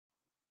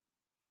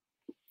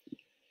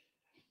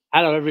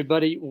Hello,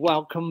 everybody.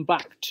 Welcome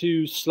back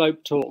to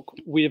Slope Talk.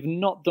 We have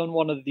not done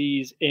one of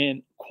these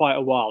in quite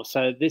a while.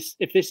 So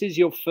if this is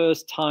your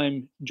first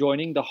time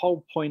joining, the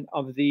whole point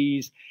of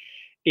these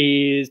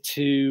is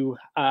to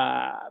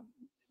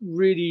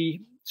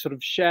really sort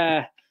of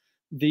share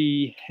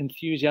the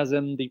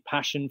enthusiasm, the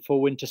passion for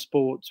winter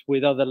sports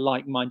with other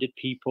like-minded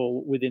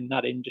people within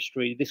that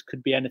industry. This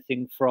could be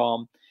anything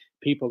from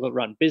people that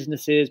run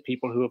businesses,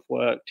 people who have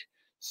worked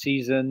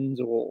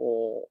seasons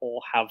or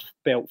have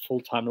built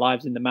full-time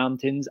lives in the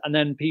mountains, and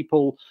then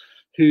people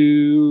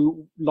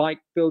who like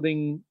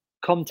building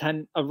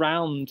content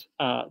around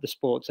the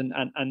sports.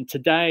 And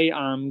today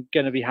I'm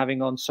going to be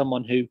having on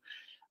someone who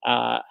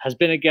has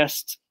been a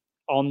guest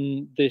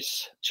on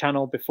this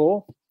channel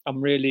before. I'm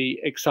really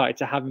excited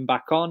to have him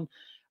back on.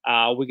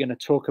 We're going to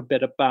talk a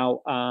bit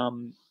about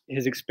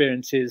his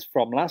experiences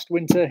from last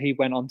winter. He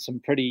went on some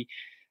pretty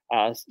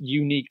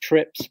unique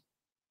trips,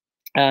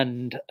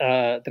 and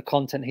the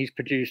content he's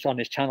produced on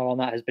his channel on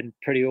that has been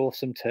pretty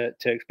awesome to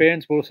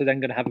experience. We're also then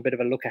going to have a bit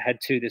of a look ahead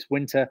to this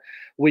winter,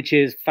 which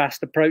is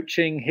fast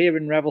approaching. Here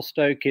in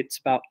Revelstoke, it's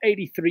about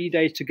 83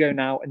 days to go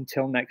now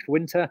until next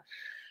winter.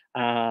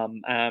 Yeah,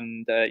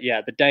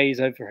 the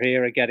days over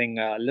here are getting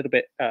a little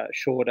bit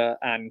shorter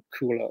and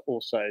cooler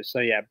also. So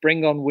yeah,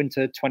 bring on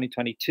winter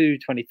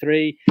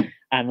 2022-23,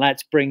 and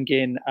let's bring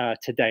in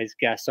today's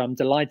guest. So I'm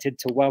delighted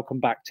to welcome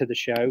back to the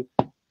show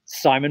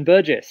Simon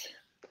Burgess.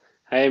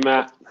 Hey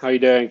Matt, how are you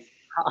doing?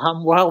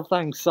 I'm well,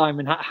 thanks,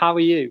 Simon. How are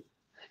you?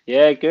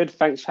 Yeah, good.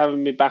 Thanks for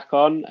having me back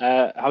on.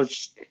 I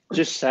was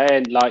just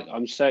saying, like,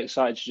 I'm so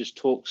excited to just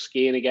talk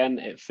skiing again.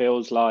 It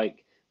feels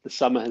like the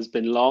summer has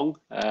been long,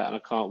 and I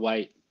can't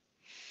wait.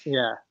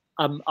 Yeah.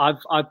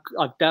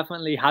 I've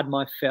definitely had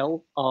my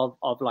fill of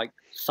like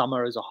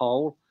summer as a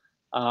whole.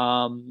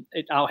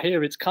 Out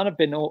here it's kind of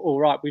been all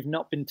right. We've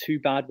not been too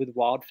bad with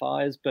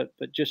wildfires, but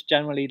just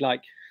generally,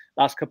 like,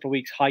 last couple of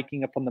weeks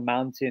hiking up on the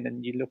mountain,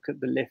 and you look at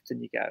the lift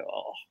and you go,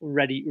 oh,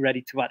 ready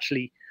to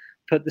actually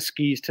put the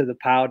skis to the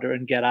powder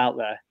and get out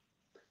there.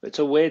 It's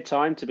a weird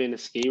time to be in a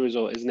ski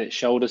resort, isn't it?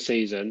 Shoulder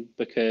season,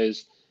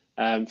 because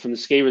from the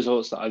ski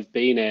resorts that I've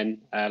been in,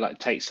 like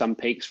take Sun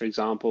Peaks for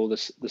example,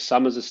 the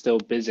summers are still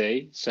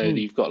busy, so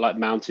you've got like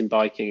mountain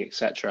biking,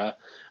 etc.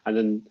 And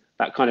then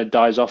that kind of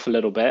dies off a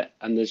little bit,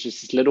 and there's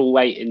just this little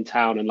wait in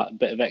town and like a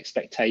bit of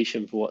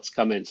expectation for what's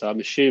coming. So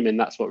I'm assuming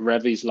that's what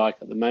Revy's like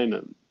at the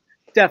moment.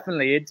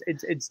 Definitely,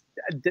 it's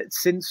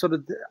since sort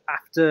of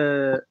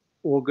after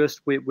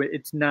August,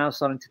 it's now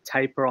starting to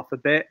taper off a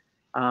bit.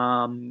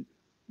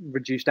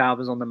 Reduced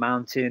hours on the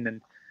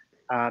mountain,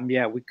 and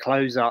yeah, we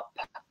close up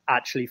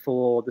actually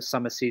for the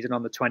summer season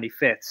on the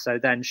 25th. So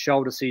then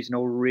shoulder season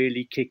will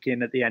really kick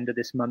in at the end of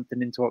this month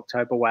and into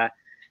October, where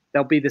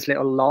there'll be this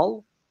little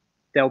lull.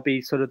 There'll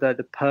be sort of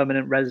the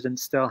permanent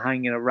residents still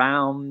hanging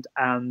around,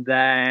 and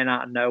then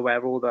out of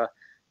nowhere, all the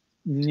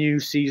new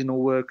seasonal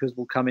workers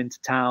will come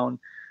into town.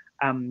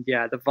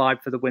 Yeah, the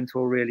vibe for the winter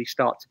will really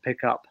start to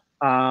pick up.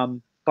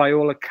 By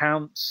all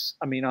accounts,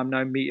 I mean, I'm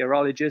no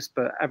meteorologist,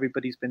 but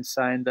everybody's been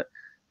saying that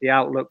the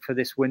outlook for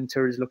this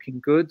winter is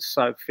looking good.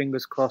 So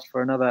fingers crossed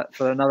for another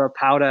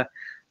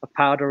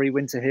powdery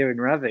winter here in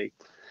Revy.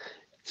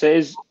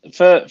 So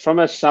from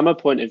a summer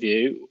point of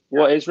view,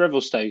 what is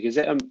Revelstoke? Is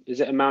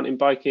it a mountain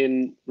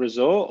biking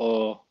resort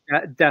or?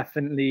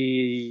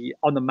 Definitely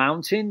on the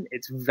mountain.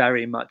 It's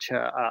very much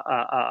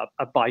a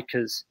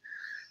biker's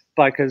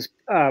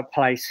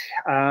place.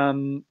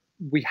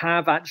 We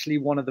have actually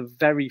one of the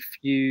very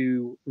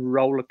few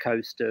roller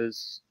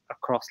coasters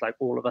across like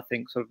all of, I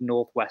think, sort of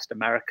Northwest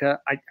America.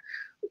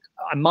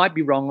 I might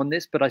be wrong on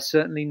this, but I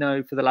certainly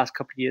know for the last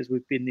couple of years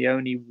we've been the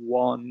only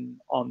one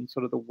on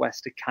sort of the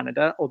west of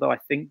Canada. Although I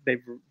think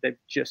they've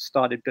just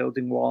started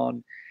building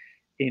one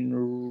in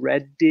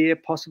Red Deer,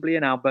 possibly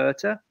in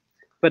Alberta.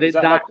 But is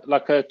that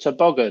like a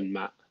toboggan,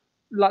 Matt?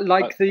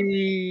 Like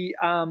the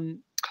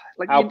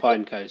like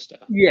Alpine coaster.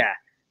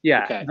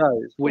 Yeah, okay.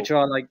 Those which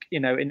are like, you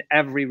know, in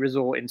every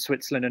resort in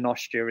Switzerland and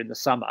Austria in the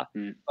summer.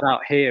 But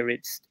out here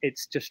it's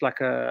just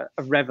like a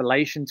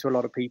revelation to a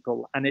lot of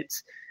people, and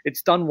it's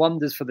done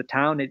wonders for the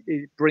town.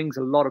 It brings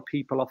a lot of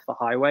people off the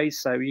highway,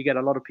 so you get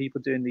a lot of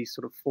people doing these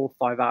sort of 4 or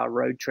 5 hour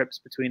road trips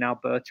between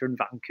Alberta and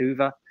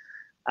Vancouver,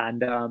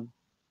 and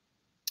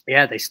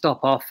yeah, they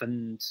stop off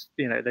and,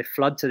 you know, they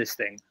flood to this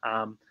thing.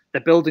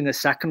 They're building a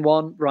second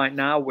one right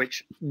now,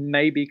 which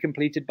may be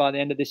completed by the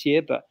end of this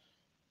year, but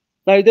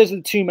no, those are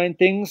the two main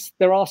things.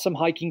 There are some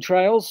hiking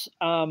trails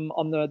on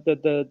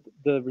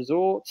the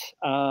resort.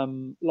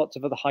 Lots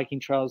of other hiking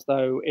trails,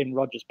 though, in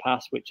Rogers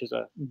Pass, which is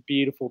a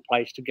beautiful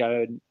place to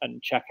go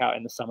and check out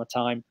in the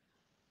summertime.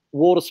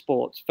 Water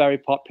sports, very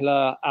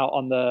popular out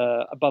on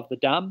above the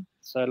dam.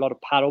 So a lot of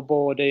paddle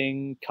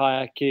boarding,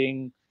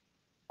 kayaking,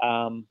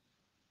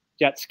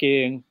 jet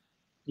skiing.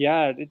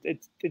 Yeah,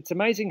 it's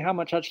amazing how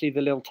much actually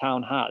the little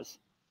town has.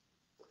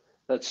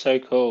 That's so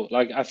cool.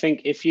 Like, I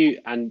think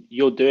and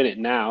you're doing it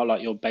now,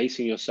 like you're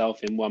basing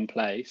yourself in one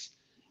place.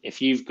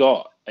 If you've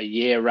got a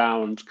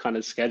year-round kind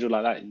of schedule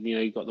like that. You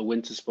know, you've got the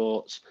winter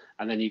sports,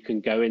 and then you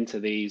can go into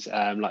these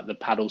like the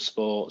paddle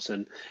sports,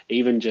 and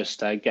even just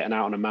getting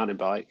out on a mountain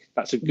bike.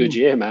 That's a good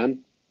year, man.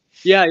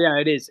 Yeah, yeah,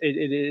 it is.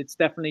 It's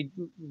definitely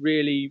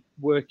really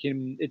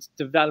working. It's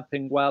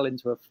developing well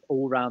into a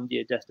all-round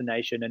year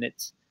destination, and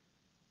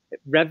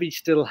Revi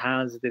still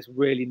has this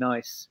really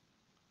nice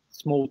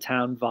small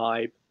town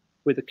vibe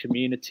with a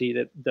community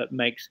that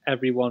makes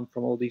everyone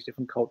from all these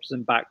different cultures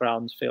and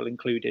backgrounds feel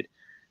included.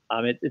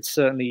 It's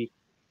certainly.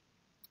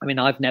 I mean,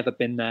 I've never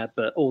been there,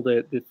 but all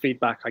the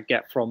feedback I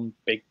get from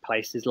big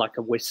places like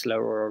a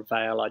Whistler or a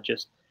Vale, I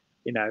just,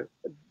 you know,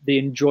 the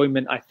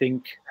enjoyment I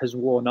think has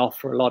worn off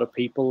for a lot of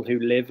people who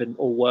live and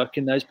or work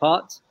in those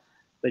parts.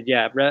 But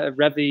yeah,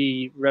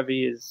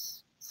 Revi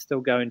is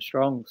still going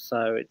strong,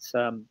 so it's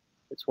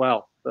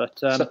well. But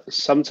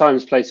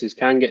sometimes places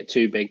can get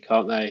too big,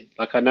 can't they?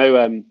 Like I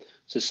know,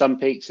 so Sun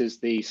Peaks is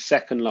the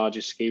second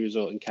largest ski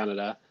resort in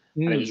Canada,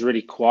 and it was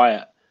really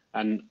quiet.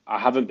 And I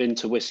haven't been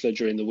to Whistler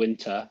during the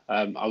winter.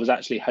 I was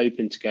actually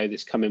hoping to go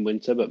this coming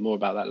winter, but more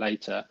about that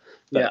later.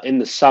 But in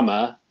the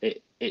summer,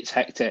 it's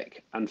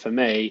hectic. And for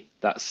me,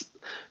 that's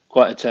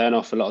quite a turn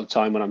off a lot of the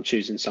time when I'm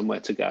choosing somewhere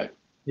to go.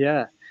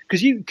 Yeah.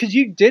 Because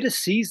you did a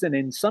season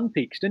in Sun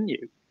Peaks, didn't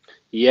you?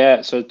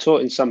 Yeah. So I taught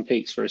in Sun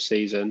Peaks for a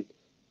season.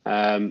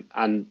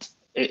 And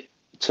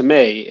to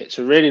me, it's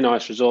a really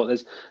nice resort.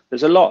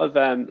 There's a lot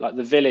of like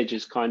the village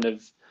is kind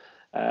of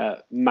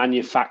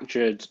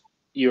manufactured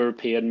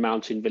European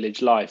mountain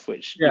village life,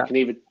 which you can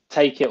either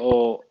take it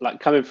or,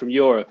 like, coming from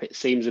Europe, it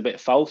seems a bit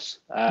false.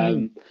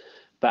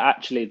 But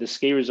actually, the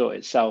ski resort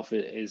itself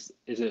is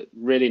a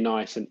really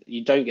nice, and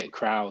you don't get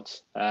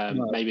crowds.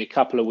 Maybe a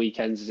couple of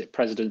weekends, is it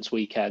President's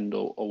Weekend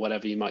or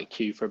whatever, you might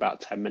queue for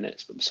about 10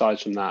 minutes. But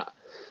besides from that,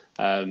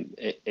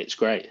 it's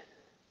great.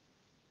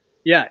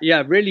 Yeah,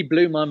 yeah, really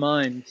blew my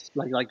mind.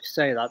 Like you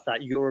say,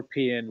 that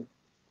European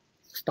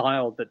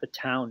style that the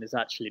town is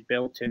actually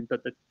built in,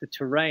 but the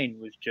terrain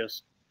was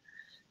just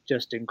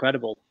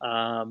incredible.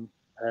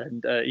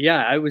 And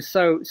yeah, it was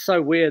so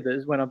weird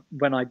that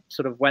when I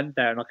sort of went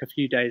there, and like a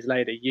few days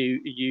later,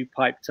 you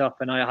piped up,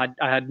 and I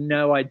had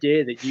no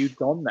idea that you'd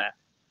gone there.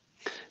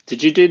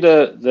 Did you do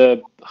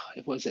the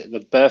what was it, the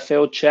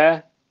Burfield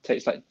chair? It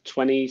takes like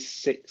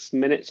 26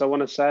 minutes, I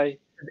want to say,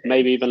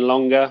 maybe even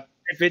longer.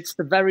 If it's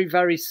the very,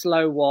 very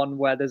slow one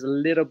where there's a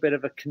little bit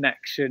of a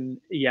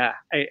connection, yeah,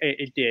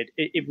 it did.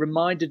 It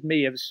reminded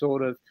me of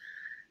sort of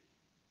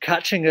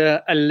catching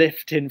a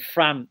lift in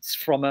France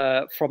from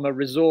a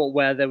resort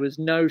where there was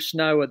no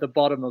snow at the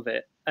bottom of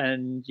it,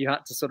 and you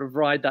had to sort of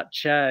ride that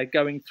chair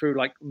going through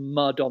like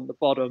mud on the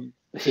bottom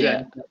to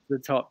then get to the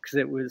top, because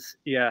it was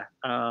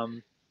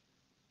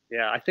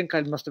I think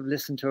I must have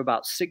listened to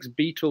about 6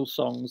 Beatles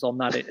songs on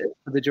that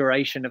for the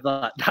duration of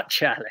that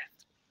chairlift.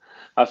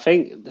 I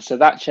think so.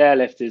 That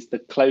chairlift is the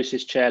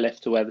closest chairlift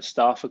to where the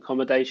staff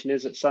accommodation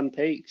is at Sun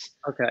Peaks.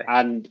 Okay.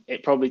 And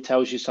it probably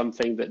tells you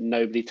something that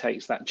nobody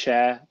takes that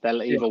chair.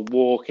 They'll either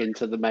walk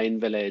into the main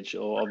village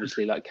or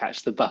obviously like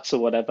catch the bus or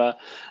whatever.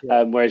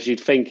 Whereas you'd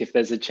think if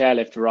there's a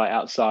chairlift right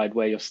outside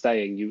where you're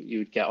staying, you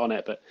would get on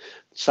it. But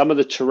some of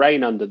the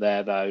terrain under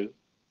there, though,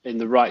 in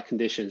the right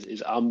conditions,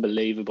 is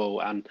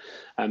unbelievable. And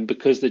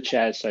because the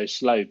chair is so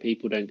slow,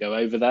 people don't go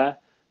over there.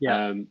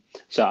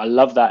 So I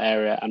love that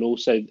area. And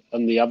also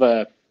on the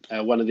other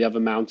one of the other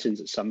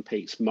mountains at Sun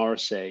Peaks,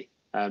 Morrissey,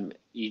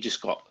 you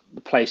just got the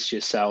place to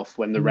yourself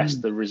when the rest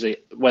of the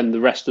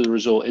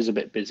resort is a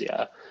bit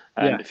busier.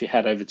 If you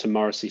head over to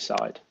Morrissey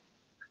side,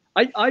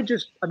 I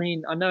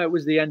mean, I know it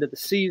was the end of the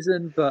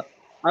season, but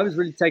I was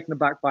really taken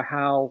aback by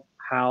how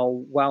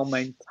well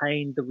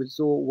maintained the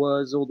resort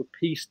was. All the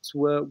pistes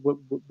were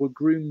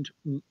groomed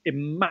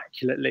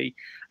immaculately,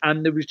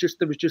 and there was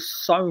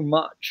just so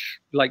much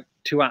like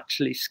to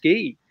actually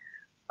ski.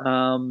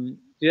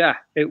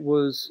 It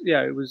was.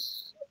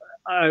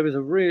 I was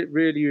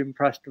really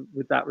impressed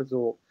with that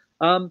resort.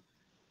 But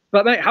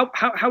mate,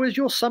 how has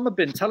your summer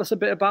been? Tell us a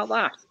bit about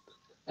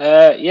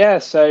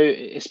that. So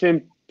it's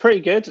been pretty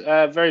good,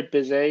 very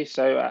busy.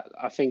 So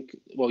I think,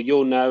 well,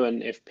 you'll know,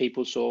 and if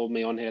people saw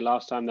me on here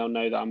last time, they'll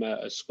know that I'm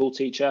a school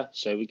teacher.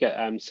 So we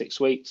get 6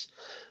 weeks.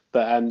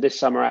 But this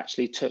summer I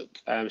actually took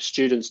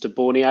students to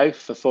Borneo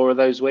for 4 of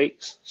those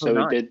weeks. So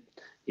we did,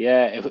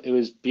 it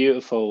was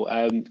beautiful.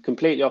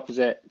 Completely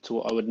opposite to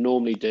what I would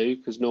normally do,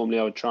 because normally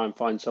I would try and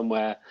find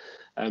somewhere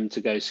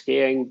to go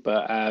skiing.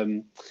 But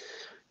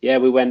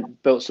we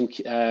built some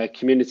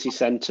community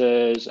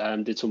centres,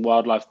 did some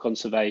wildlife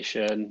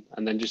conservation,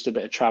 and then just a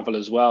bit of travel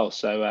as well.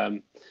 So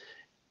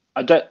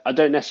I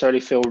don't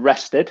necessarily feel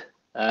rested,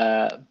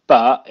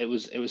 but it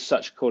was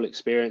such a cool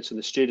experience, and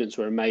the students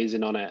were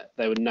amazing on it.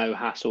 There were no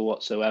hassle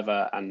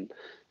whatsoever, and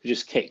we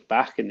just kicked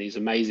back in these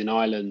amazing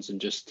islands and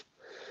just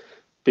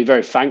be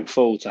very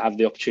thankful to have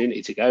the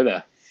opportunity to go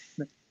there.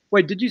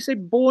 Wait, did you say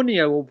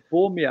Borneo or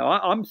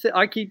Bormio?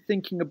 I keep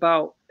thinking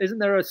about, isn't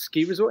there a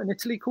ski resort in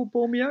Italy called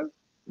Bormio?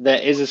 There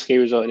is a ski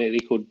resort in Italy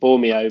called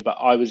Bormio, but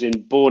I was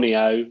in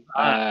Borneo,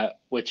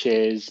 which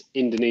is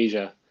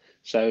Indonesia.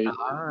 So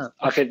Ah,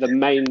 I think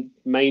the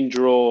main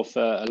draw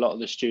for a lot of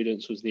the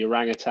students was the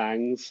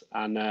orangutans,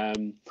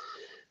 and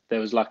there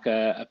was like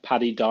a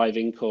paddy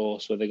diving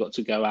course where they got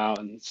to go out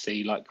and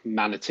see like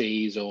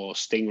manatees or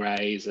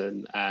stingrays,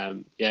 and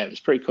yeah, it was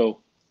pretty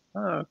cool.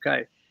 oh,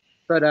 okay.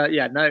 But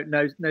yeah,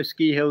 no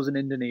ski hills in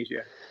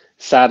Indonesia.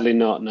 Sadly,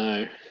 not,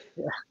 no.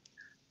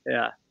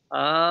 Yeah.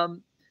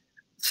 Um,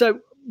 so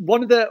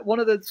one of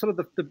the sort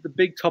of the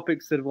big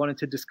topics that I wanted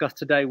to discuss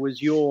today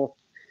was your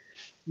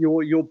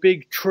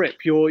big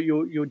trip,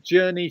 your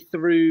journey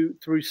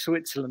through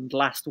Switzerland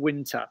last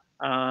winter,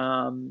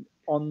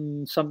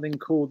 on something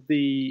called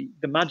the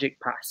Magic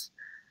Pass.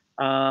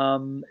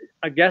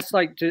 I guess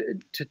like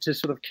to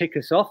sort of kick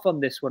us off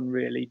on this one,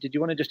 really, did you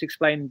want to just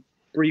explain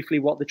briefly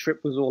what the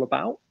trip was all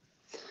about?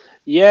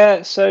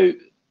 Yeah, so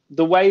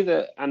the way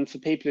that, and for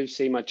people who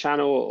see my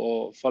channel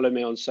or follow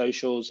me on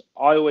socials,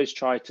 I always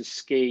try to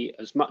ski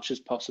as much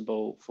as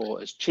possible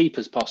for as cheap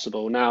as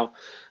possible. Now,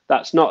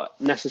 that's not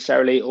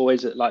necessarily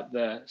always at like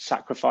the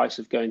sacrifice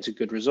of going to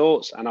good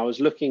resorts. And I was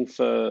looking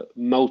for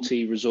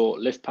multi-resort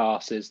lift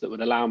passes that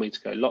would allow me to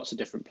go lots of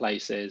different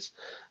places,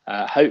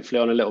 hopefully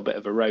on a little bit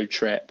of a road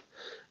trip.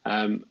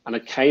 And I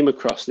came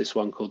across this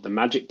one called the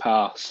Magic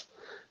Pass.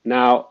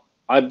 Now,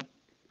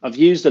 I've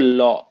used a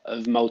lot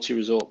of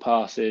multi-resort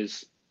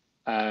passes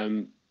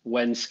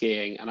when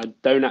skiing, and I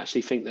don't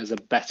actually think there's a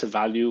better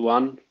value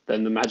one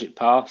than the Magic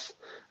Pass.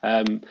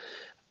 And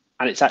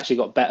it's actually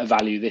got better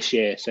value this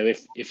year. So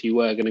if you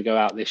were going to go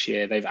out this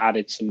year, they've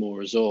added some more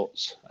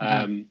resorts.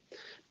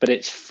 But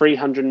it's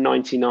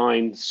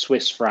 399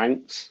 Swiss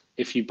francs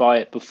if you buy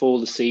it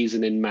before the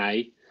season in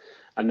May.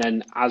 And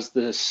then as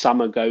the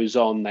summer goes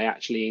on, they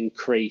actually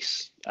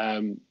increase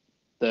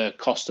the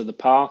cost of the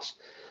pass.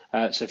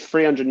 So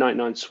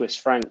 399 Swiss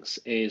francs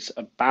is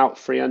about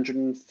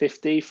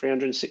 350,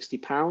 360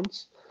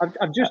 pounds.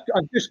 I've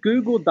just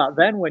Googled that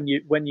then when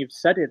you've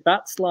said it.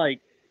 That's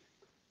like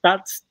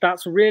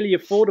that's really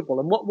affordable.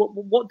 And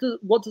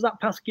what does that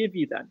pass give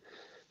you then?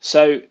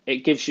 So it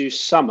gives you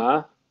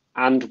summer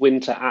and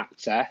winter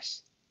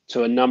access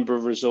to a number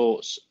of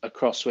resorts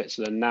across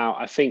Switzerland. Now,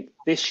 I think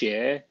this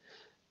year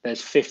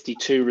there's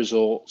 52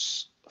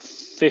 resorts,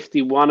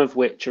 51 of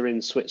which are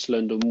in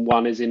Switzerland and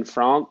one is in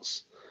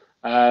France.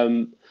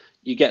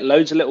 You get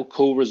loads of little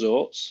cool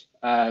resorts.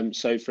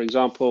 So, for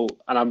example,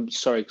 and I'm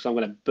sorry because I'm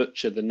going to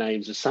butcher the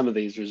names of some of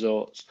these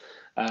resorts,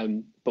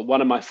 but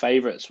one of my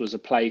favorites was a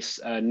place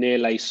near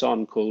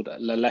Laison called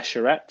La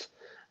Lecherette.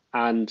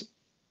 And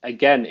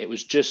again, it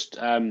was just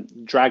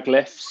drag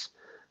lifts,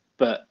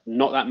 but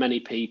not that many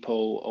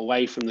people,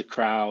 away from the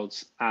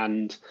crowds.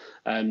 And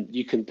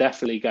you can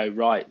definitely go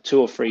right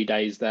 2 or 3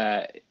 days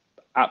there,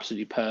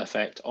 absolutely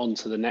perfect, on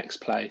to the next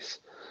place.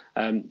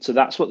 So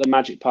that's what the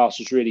Magic Pass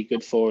was really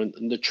good for.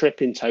 And the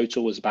trip in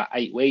total was about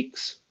 8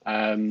 weeks.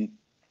 And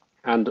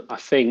I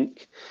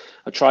think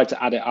I tried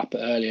to add it up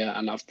earlier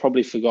and I've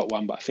probably forgot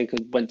one, but I think I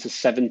went to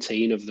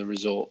 17 of the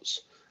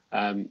resorts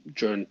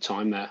during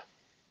time there.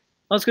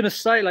 I was going to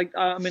say, like,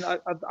 I mean,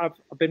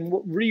 I've been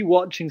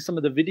rewatching some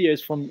of the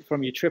videos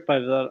from your trip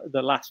over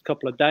the last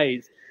couple of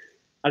days,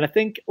 and I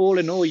think all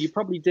in all, you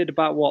probably did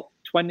about what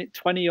 20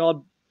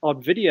 odd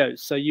videos.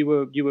 So you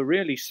were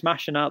really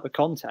smashing out the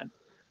content.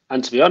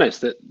 And to be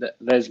honest, that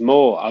there's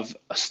more. I've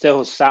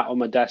still sat on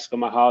my desk on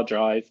my hard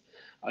drive.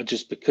 I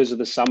just, because of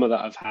the summer that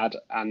I've had,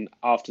 and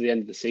after the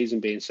end of the season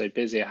being so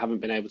busy, I haven't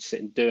been able to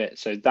sit and do it.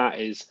 So that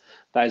is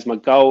my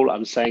goal.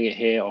 I'm saying it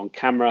here on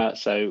camera.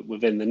 So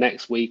within the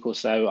next week or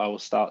so, I will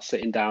start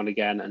sitting down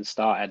again and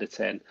start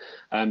editing,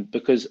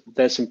 because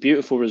there's some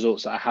beautiful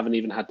resorts that I haven't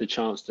even had the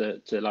chance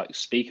to like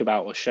speak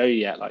about or show you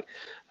yet. Like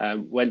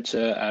went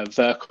to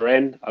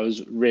Verkeren. I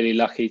was really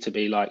lucky to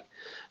be like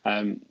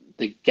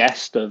the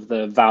guest of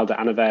the Val de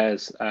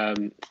Anivers,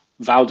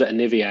 Val de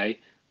Anivier.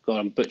 God,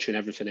 I'm butchering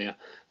everything here.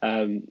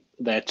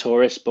 Their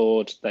tourist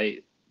board, they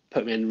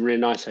put me in a really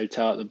nice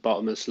hotel at the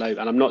bottom of the slope.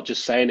 And I'm not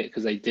just saying it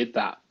because they did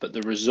that, but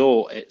the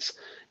resort, it's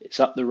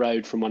up the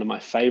road from one of my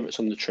favorites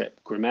on the trip,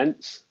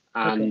 Grimentz.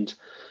 And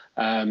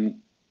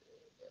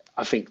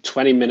I think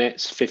 20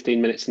 minutes,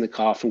 15 minutes in the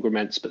car from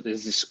Grimentz, but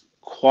there's this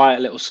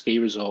quiet little ski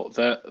resort,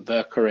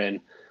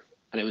 Verkeren,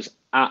 and it was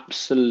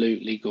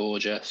absolutely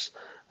gorgeous.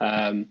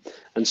 And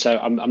so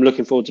I'm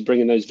looking forward to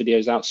bringing those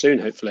videos out soon,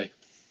 hopefully.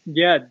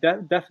 Yeah,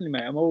 definitely,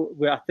 mate.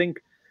 I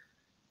think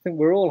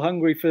we're all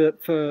hungry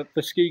for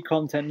ski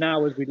content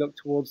now as we look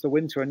towards the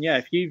winter. And yeah,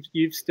 if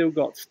you've still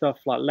got stuff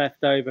like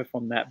left over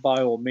from that,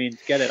 by all means,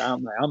 get it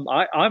out, mate.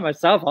 I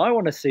myself, I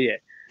want to see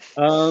it.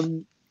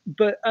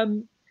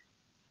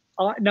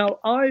 Now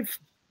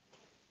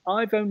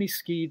I've only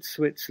skied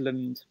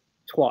Switzerland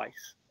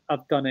twice.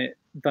 I've done it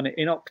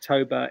in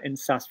October in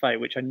Saas-Fee,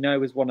 which I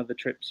know is one of the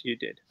trips you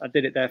did. I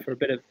did it there for a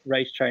bit of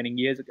race training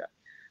years ago.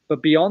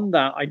 But beyond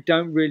that, I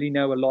don't really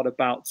know a lot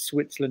about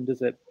Switzerland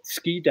as a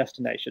ski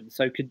destination.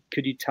 So could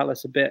you tell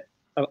us a bit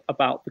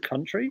about the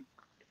country?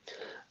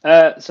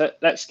 So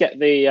let's get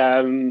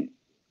the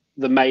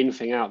main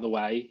thing out of the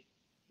way.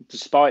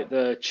 Despite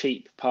the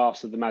cheap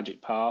pass of the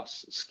Magic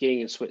Pass, skiing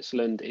in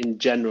Switzerland in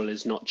general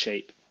is not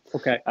cheap.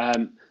 Okay.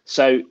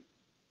 So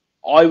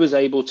I was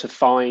able to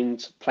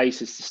find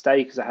places to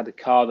stay because I had a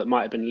car that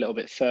might have been a little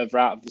bit further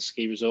out of the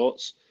ski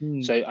resorts.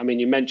 So, I mean,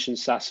 you mentioned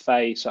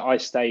Saas-Fee. So I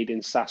stayed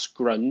in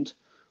Saas-Grund,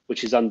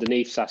 which is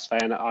underneath Saas-Fee,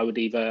 and I would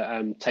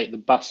either take the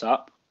bus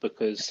up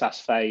because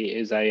Saas-Fee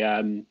is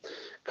a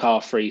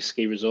car-free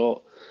ski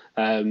resort,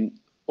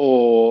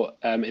 or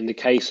in the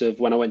case of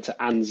when I went to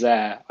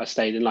Anzer, I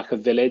stayed in like a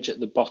village at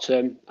the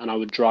bottom, and I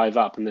would drive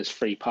up, and there's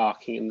free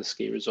parking in the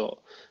ski resort.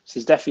 So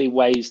there's definitely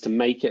ways to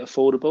make it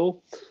affordable.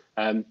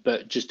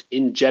 But just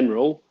in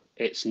general,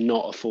 it's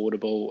not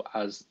affordable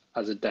as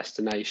a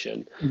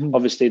destination.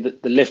 Obviously, the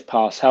lift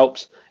pass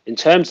helps. In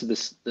terms of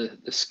the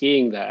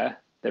skiing there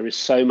is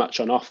so much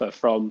on offer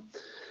from,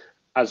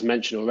 as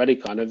mentioned already,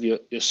 kind of your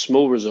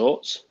small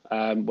resorts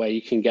where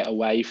you can get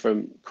away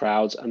from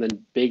crowds, and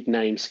then big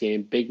name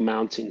skiing, big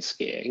mountain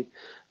skiing.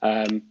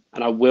 And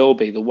I will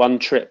be, the one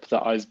trip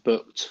that I've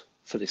booked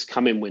for this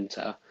coming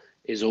winter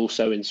is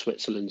also in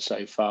Switzerland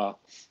so far.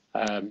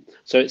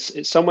 So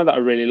it's somewhere that I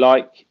really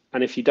like.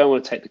 And if you don't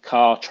want to take the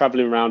car,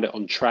 traveling around it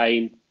on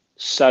train,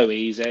 so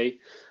easy.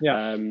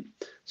 Yeah.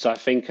 So I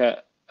think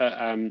at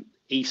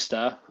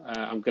Easter,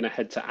 I'm going to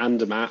head to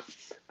Andermatt,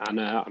 and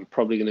I'm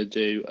probably going to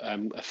do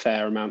a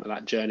fair amount of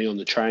that journey on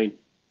the train.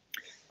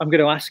 I'm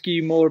going to ask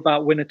you more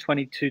about Winter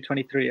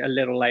 22-23 a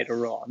little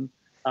later on,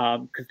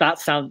 because that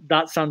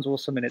sounds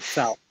awesome in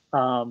itself.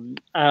 How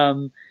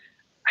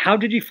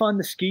did you find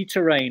the ski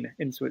terrain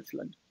in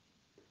Switzerland?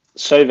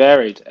 So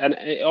varied, and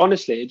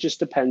honestly, it just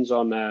depends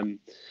on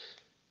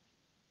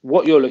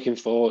what you're looking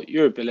for,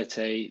 your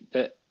ability.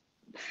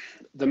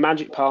 The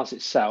Magic Pass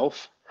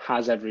itself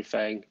has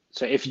everything.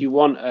 So if you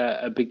want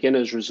a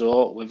beginner's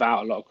resort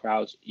without a lot of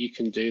crowds, you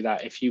can do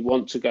that. If you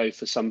want to go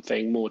for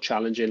something more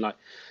challenging, like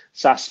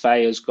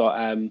Saas-Fee has got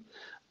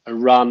a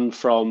run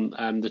from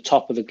the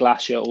top of the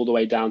glacier all the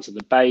way down to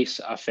the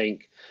base. I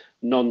think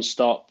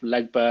non-stop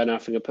leg burner. I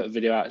think I put a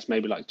video out. It's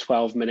maybe like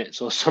 12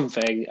 minutes or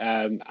something,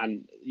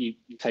 and you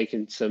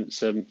taking some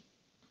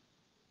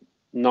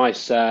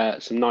nice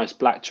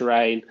black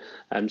terrain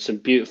and some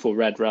beautiful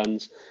red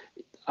runs.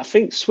 I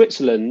think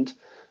Switzerland,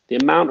 the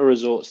amount of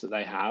resorts that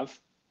they have,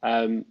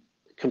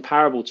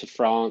 comparable to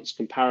France,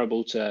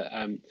 comparable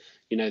to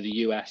the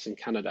US and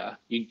Canada,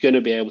 you're going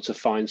to be able to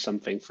find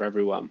something for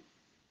everyone.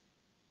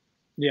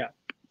 Yeah.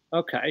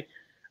 Okay.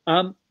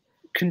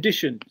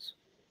 Conditions.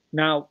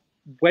 Now,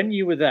 when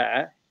you were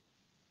there,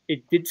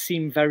 it did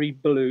seem very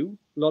blue,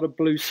 a lot of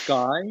blue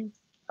sky.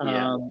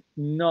 And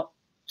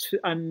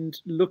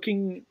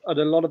looking at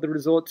a lot of the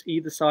resorts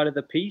either side of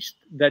the piste,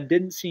 there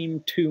didn't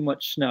seem too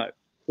much snow.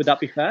 Would that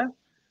be fair?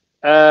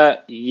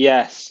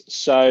 Yes.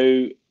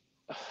 So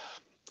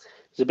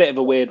it's a bit of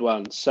a weird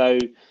one. So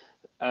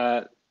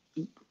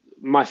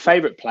my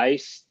favorite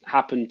place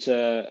happened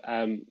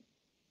to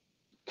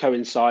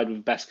coincide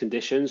with best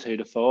conditions. Who'd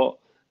have thought?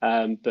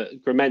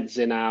 But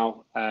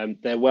Grement-Zinau,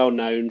 they're well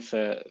known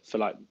for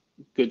like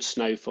good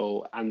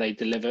snowfall, and they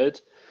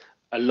delivered.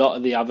 A lot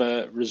of the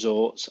other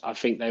resorts, I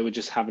think they were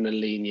just having a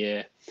lean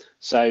year.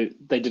 So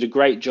they did a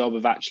great job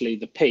of actually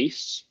the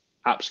piste,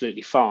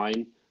 absolutely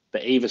fine.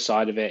 But either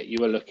side of it, you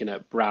were looking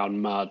at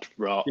brown mud,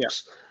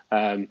 rocks.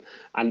 Yeah.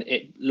 And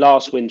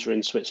last winter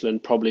in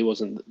Switzerland probably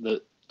wasn't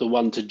the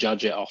one to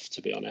judge it off,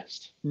 to be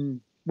honest.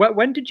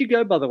 When did you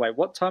go, by the way?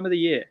 What time of the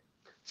year?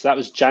 So that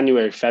was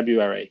January,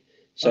 February.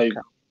 So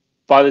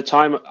by the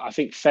time, I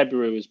think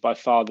February was by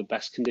far the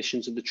best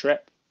conditions of the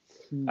trip.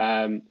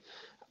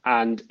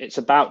 And it's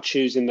about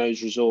choosing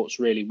those resorts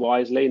really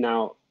wisely.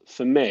 Now,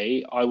 for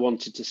me, I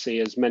wanted to see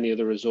as many of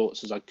the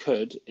resorts as I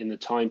could in the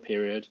time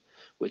period,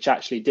 which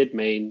actually did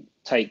mean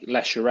take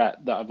Les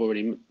Charrettes that I've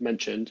already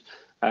mentioned.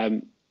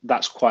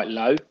 That's quite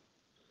low.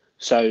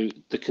 So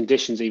the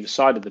conditions either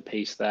side of the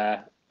piste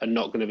there are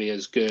not going to be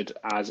as good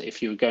as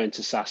if you were going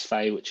to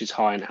Saas-Fee, which is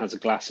high and has a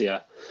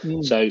glacier.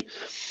 So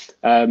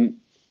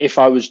if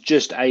I was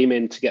just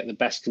aiming to get the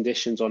best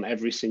conditions on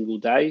every single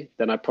day,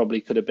 then I probably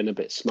could have been a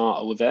bit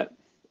smarter with it.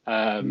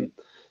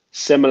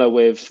 Similar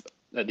with,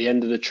 at the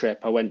end of the trip,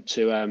 I went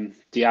to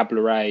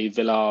Diablerets,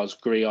 Villars,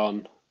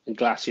 Grion, and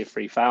Glacier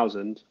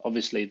 3000.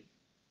 Obviously,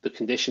 the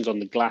conditions on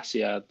the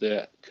glacier,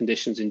 the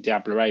conditions in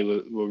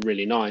Diablerets were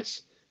really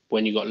nice.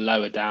 When you got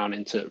lower down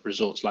into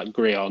resorts like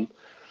Grion,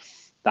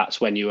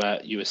 that's when you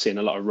were seeing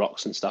a lot of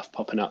rocks and stuff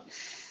popping up.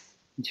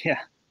 Yeah.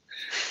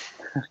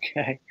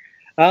 Okay.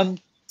 I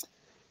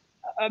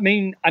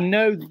mean, I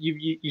know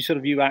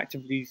you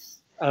actively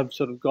have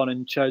sort of gone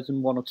and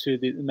chosen one or two,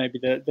 maybe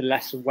the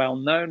lesser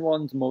well-known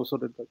ones, more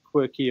sort of the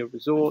quirkier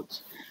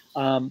resorts.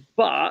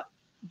 But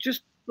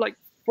just like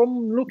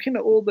from looking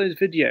at all those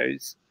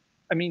videos,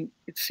 I mean,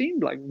 it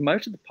seemed like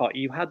most of the part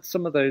you had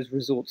some of those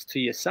resorts to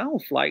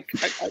yourself. Like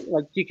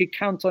you could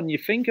count on your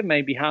finger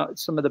maybe how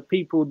some of the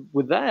people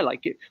were there.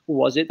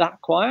 Was it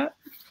that quiet?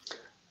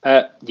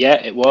 Yeah,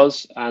 it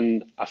was.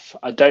 And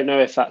I don't know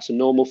if that's a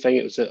normal thing.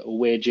 It was a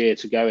weird year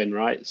to go in,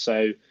 right?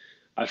 So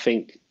I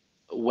think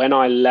when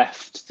I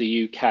left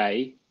the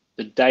UK,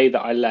 the day that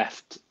I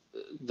left,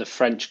 the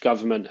French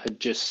government had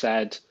just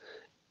said,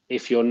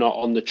 if you're not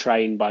on the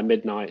train by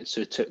midnight, so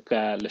it took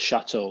Le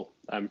Château,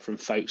 from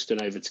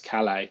Folkestone over to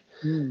Calais.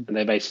 Mm. And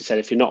they basically said,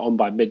 if you're not on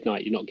by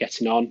midnight, you're not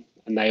getting on.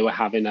 And they were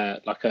having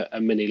a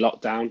mini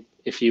lockdown.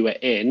 If you were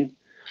in,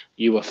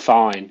 you were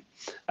fine.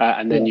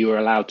 And then you were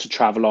allowed to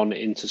travel on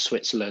into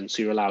Switzerland.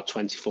 So you're allowed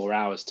 24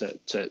 hours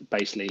to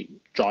basically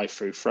drive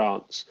through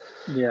France.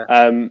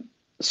 Yeah.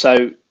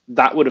 So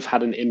that would have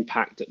had an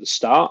impact at the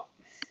start.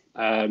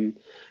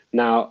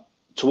 Now,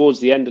 towards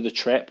the end of the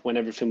trip, when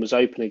everything was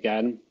open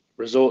again,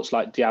 resorts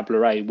like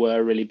Diablerets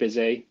were really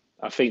busy.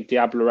 I think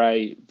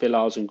Diablerets,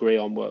 Villars and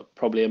Grillon were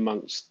probably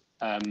amongst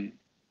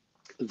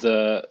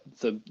the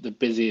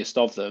busiest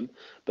of them,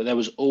 but there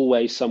was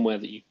always somewhere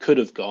that you could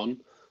have gone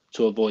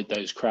to avoid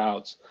those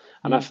crowds.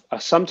 And I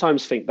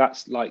sometimes think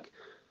that's like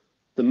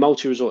the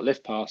multi-resort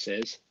lift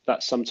passes.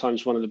 That's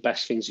sometimes one of the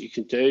best things that you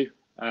can do.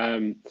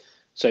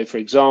 So, for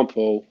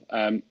example,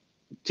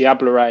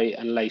 Diablerets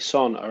and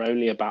Laisson are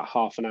only about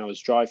half an hour's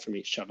drive from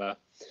each other.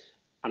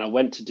 And I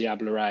went to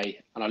Diablerets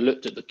and I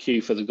looked at the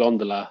queue for the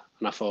gondola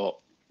and I thought,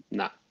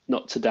 nah,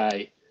 not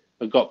today.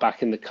 I got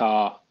back in the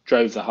car,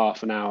 drove the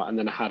half an hour, and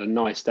then I had a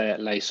nice day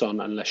at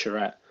Laisson and Le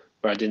Charette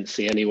where I didn't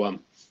see anyone.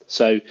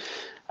 So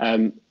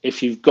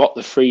if you've got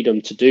the freedom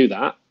to do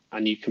that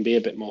and you can be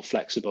a bit more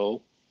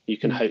flexible, you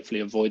can hopefully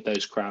avoid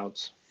those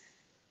crowds.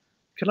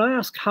 Can I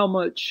ask how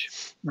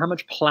much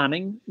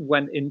planning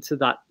went into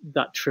that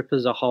trip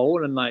as a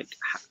whole, and like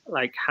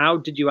how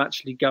did you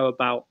actually go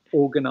about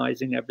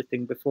organizing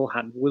everything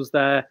beforehand? Was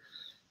there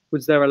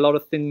a lot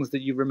of things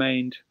that you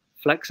remained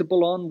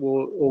flexible on,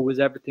 or was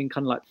everything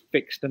kind of like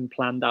fixed and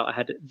planned out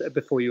ahead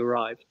before you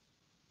arrived?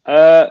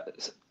 A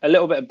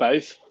little bit of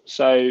both.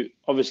 So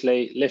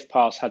obviously, Lift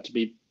Pass had to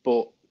be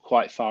bought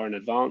quite far in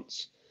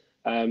advance.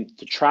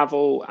 The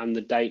travel and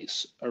the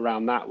dates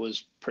around that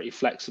was pretty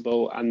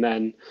flexible, and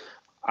then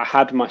I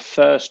had my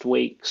first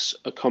week's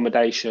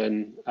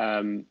accommodation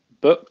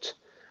booked.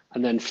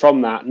 And then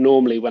from that,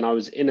 normally when I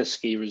was in a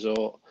ski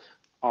resort,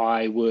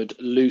 I would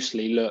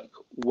loosely look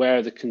where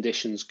are the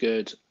conditions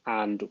good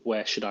and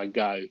where should I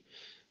go.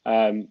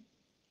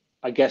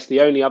 I guess the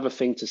only other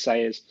thing to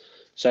say is,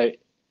 so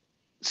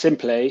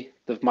simply,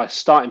 my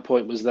starting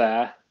point was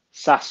there.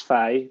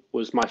 Saas-Fee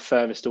was my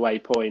furthest away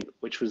point,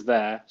 which was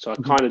there. So I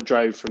kind of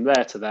drove from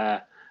there to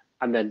there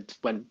and then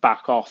went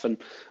back off. And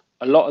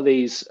a lot of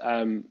these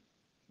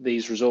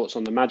resorts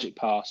on the Magic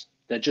Pass,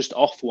 they're just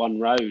off one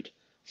road.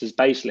 So it's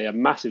basically a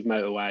massive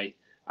motorway,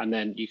 and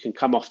then you can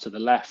come off to the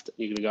left.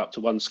 You're going to go up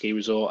to one ski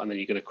resort, and then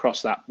you're going to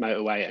cross that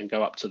motorway and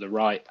go up to the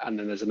right, and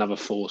then there's another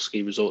 4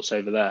 ski resorts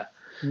over there.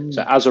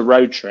 So as a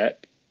road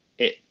trip,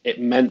 it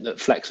meant that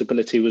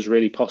flexibility was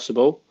really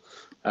possible,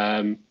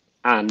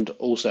 and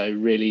also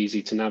really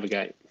easy to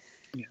navigate.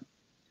 Yeah.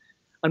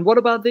 And what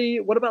about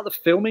the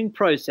filming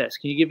process?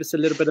 Can you give us a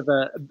little bit of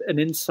an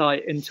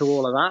insight into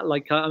all of that?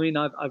 Like, I mean,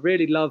 I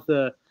really love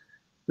the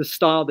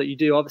style that you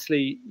do.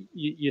 Obviously,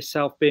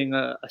 yourself being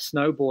a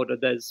snowboarder,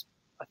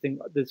 I think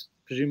there's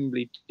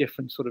presumably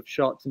different sort of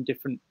shots and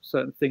different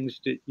certain things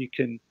that you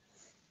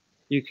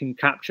can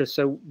capture.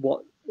 So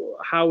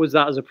how was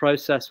that as a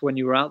process when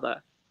you were out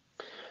there?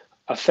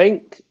 I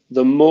think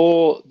the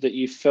more that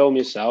you film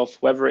yourself,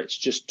 whether it's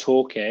just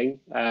talking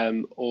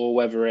or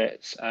whether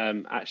it's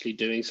actually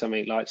doing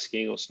something like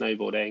skiing or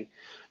snowboarding,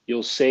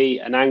 you'll see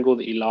an angle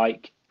that you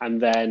like, and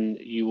then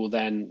you will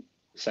then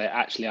say,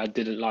 actually, I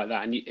didn't like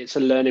that. And it's a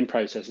learning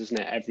process, isn't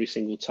it, every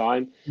single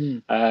time?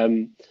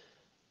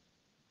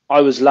 I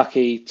was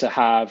lucky to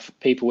have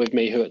people with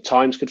me who at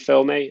times could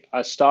film me.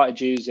 I started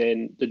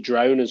using the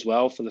drone as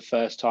well for the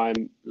first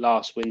time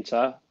last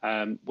winter,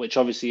 which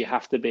obviously you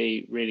have to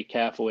be really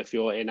careful if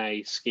you're in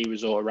a ski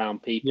resort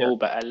around people,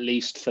 but at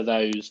least for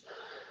those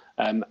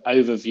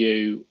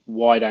overview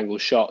wide angle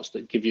shots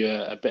that give you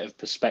a bit of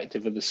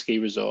perspective of the ski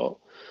resort.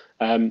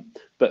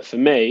 But for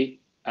me,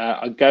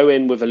 I go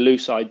in with a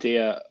loose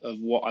idea of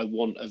what I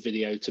want a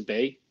video to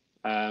be,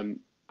 and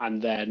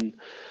then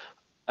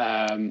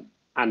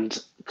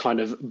and kind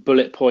of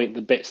bullet point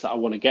the bits that I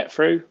want to get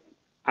through.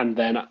 And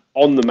then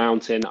on the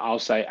mountain, I'll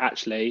say,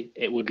 actually,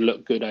 it would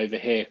look good over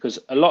here. Because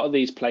a lot of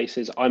these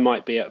places I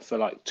might be at for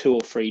like 2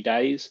 or 3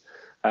 days.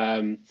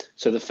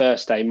 So the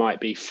first day might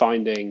be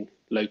finding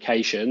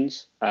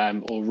locations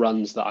or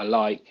runs that I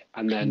like.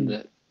 And then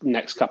the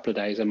next couple of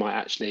days, I might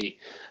actually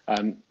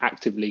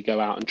actively go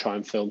out and try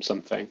and film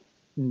something.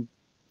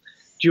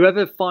 Do you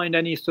ever find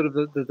any sort of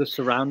the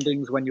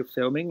surroundings when you're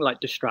filming like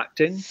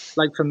distracting?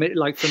 Like for me,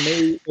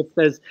 if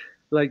there's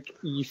like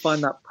you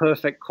find that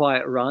perfect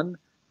quiet run,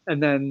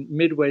 and then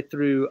midway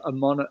through a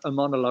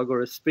monologue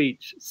or a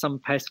speech, some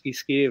pesky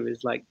skier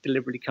is like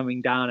deliberately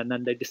coming down, and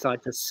then they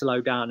decide to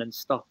slow down and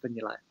stop, and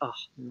you're like, oh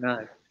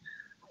no.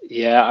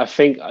 Yeah, I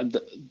think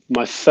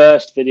my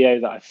first video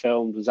that I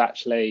filmed was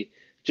actually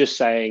just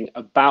saying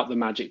about the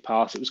Magic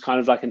Pass. It was kind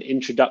of like an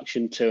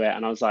introduction to it,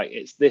 and I was like,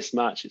 it's this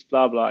much, it's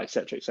blah blah,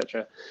 etc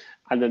etc.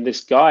 And then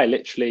this guy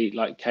literally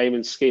like came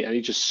and skied, and he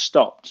just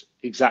stopped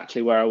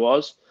exactly where I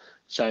was.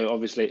 So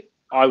obviously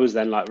I was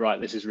then like, right,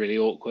 this is really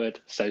awkward,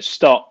 so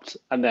stopped.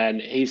 And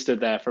then he stood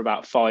there for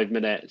about 5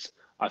 minutes.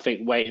 I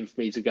think waiting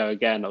for me to go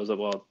again, I was like,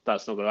 well,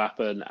 that's not going to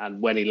happen.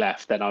 And when he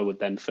left, then I would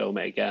then film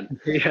it again.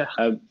 Yeah.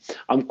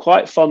 I'm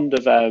quite fond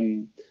of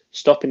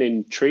stopping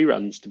in tree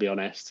runs, to be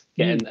honest,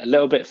 getting a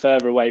little bit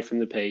further away from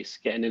the piece,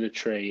 getting in a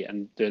tree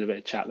and doing a bit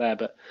of chat there.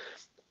 But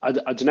I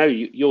don't know,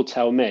 you'll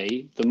tell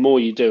me, the more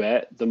you do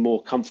it, the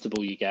more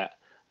comfortable you get.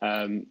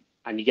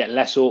 And you get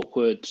less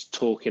awkward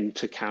talking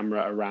to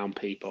camera around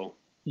people.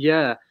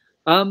 Yeah.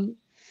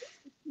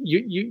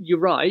 You're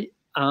right.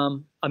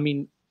 I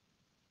mean,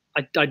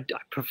 I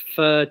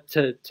prefer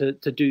to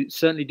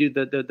certainly do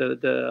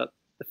the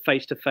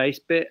face-to-face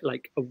bit,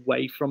 like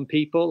away from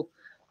people.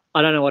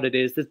 I don't know what it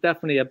is. There's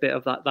definitely a bit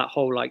of that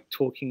whole like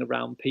talking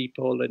around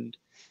people, and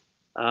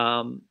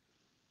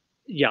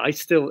yeah, it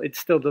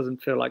still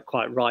doesn't feel like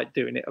quite right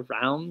doing it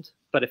around.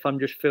 But if I'm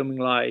just filming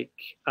like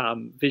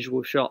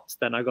visual shots,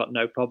 then I got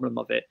no problem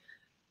of it.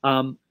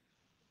 One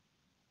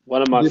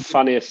of my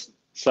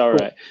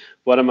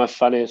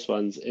funniest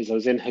ones is I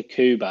was in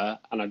Hakuba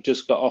and I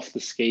just got off the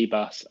ski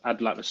bus. I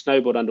had like my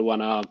snowboard under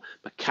one arm,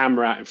 my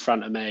camera out in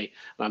front of me,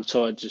 and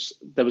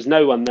there was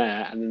no one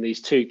there. And then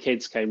these two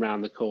kids came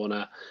round the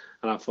corner,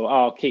 and I thought,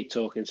 oh, I'll keep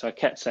talking. So I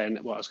kept saying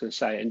what I was going to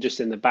say, and just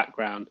in the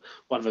background,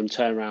 one of them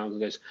turned around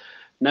and goes,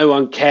 "No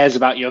one cares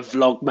about your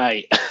vlog,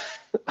 mate,"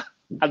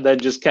 and then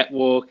just kept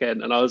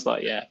walking. And I was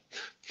like, yeah,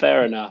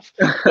 fair enough.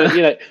 But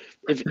you know,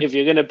 if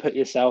you're going to put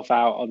yourself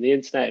out on the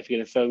internet, if you're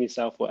going to film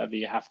yourself, whatever,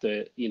 you have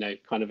to, you know,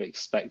 kind of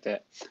expect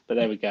it. But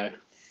there we go.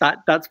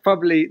 That's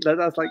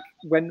like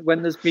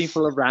when there's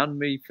people around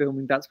me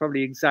filming, that's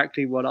probably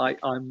exactly what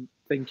I'm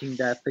thinking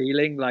they're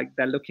feeling. Like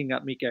they're looking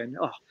at me going,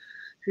 oh,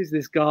 who's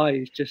this guy?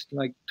 He's just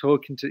like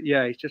talking to,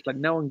 yeah, he's just like,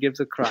 no one gives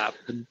a crap.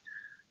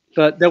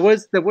 But there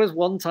was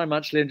one time,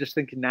 actually, I'm just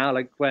thinking now,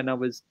 like when I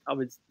was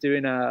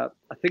doing I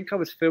think I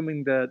was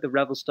filming the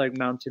Revelstoke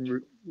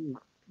Mountain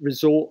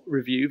resort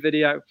review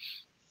video,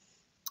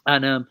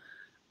 and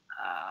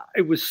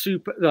it was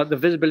super, the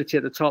visibility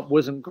at the top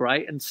wasn't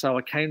great, and so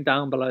I came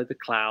down below the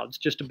clouds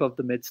just above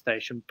the mid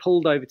station,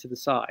 pulled over to the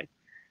side.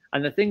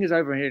 And the thing is,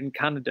 over here in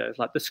Canada, is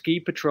like the ski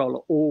patrol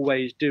are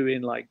always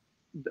doing like,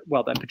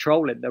 well, they're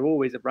patrolling, they're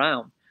always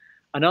around,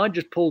 and I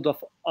just pulled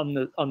off on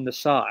the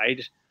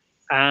side,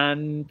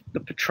 and the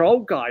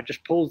patrol guy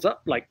just pulls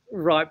up like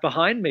right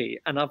behind me,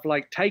 and I've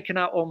like taken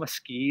out all my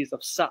skis,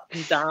 I've sat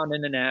them down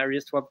in an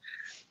area, so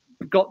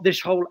I've got this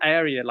whole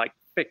area like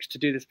fixed to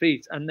do this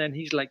piece. And then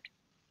he's like,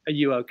 "Are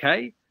you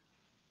okay?"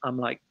 I'm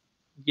like,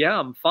 "Yeah,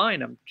 I'm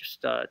fine. I'm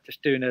just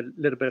doing a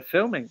little bit of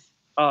filming."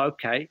 "Oh,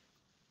 okay."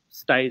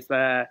 Stays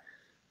there,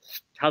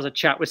 has a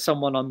chat with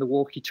someone on the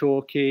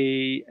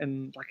walkie-talkie,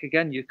 and like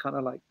again, you're kind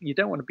of like, you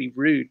don't want to be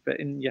rude, but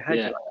in your head,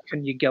 you're like,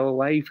 "Can you go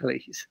away,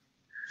 please?"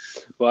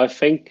 Well, I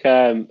think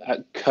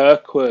at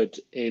Kirkwood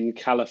in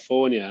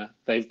California,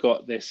 they've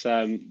got this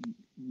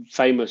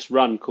famous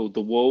run called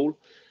the Wall,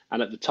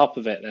 and at the top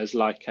of it, there's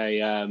like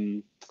a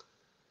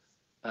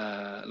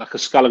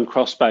skull and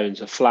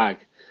crossbones, a flag.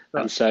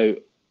 Right. And so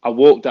I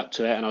walked up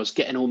to it, and I was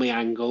getting all my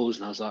angles,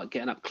 and I was like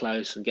getting up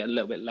close and getting a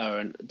little bit lower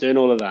and doing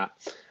all of that.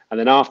 And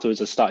then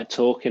afterwards, I started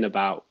talking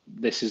about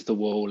this is the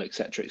wall,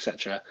 etc.,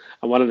 etc.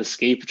 And one of the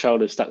ski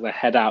patrollers stuck their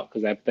head out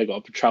because they got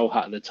a patrol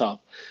hut at the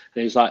top,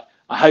 and he was like,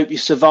 "I hope you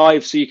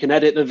survive so you can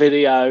edit the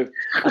video."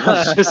 And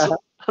I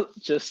was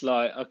just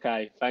like,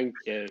 okay, thank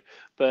you.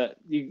 But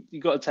you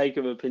got to take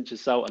them with a pinch of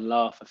salt and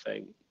laugh, I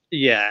think.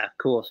 Yeah, of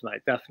course,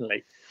 mate,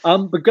 definitely.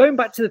 But going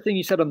back to the thing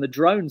you said on the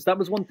drones, that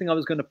was one thing I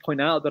was going to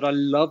point out that I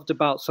loved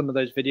about some of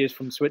those videos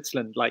from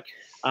Switzerland. Like,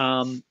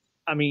 I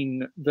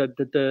mean,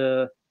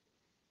 the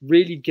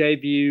really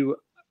gave you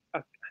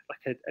a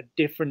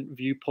different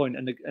viewpoint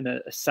and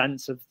a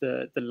sense of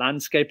the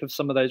landscape of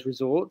some of those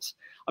resorts.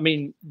 I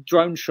mean,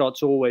 drone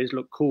shots always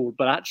look cool,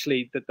 but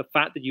actually the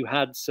fact that you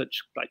had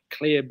such like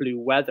clear blue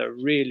weather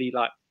really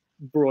like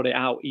brought it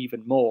out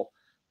even more.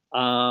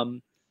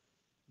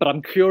 But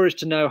I'm curious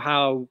to know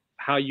how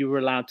you were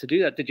allowed to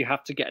do that. Did you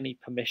have to get any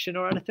permission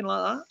or anything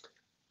like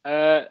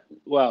that?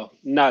 Well,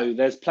 no,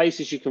 there's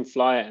places you can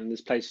fly it and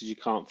there's places you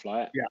can't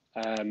fly it.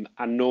 Yeah.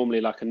 And normally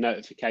like a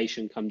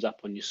notification comes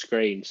up on your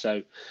screen.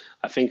 So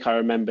I think I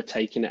remember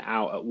taking it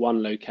out at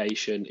one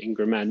location in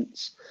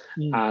Grements,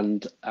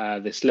 and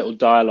this little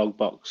dialogue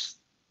box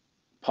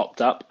popped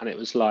up, and it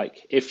was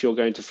like, if you're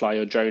going to fly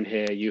your drone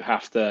here, you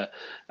have to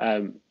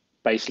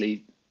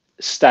basically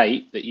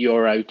state that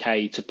you're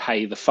okay to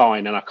pay the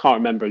fine. And I can't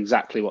remember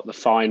exactly what the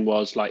fine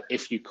was, like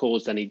if you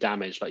caused any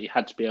damage, like you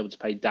had to be able to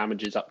pay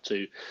damages up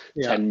to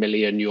 10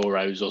 million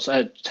euros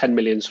or 10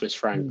 million Swiss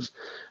francs.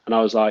 And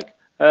I was like,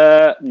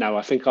 no,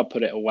 I think I'll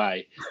put it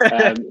away.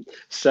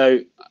 So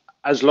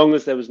as long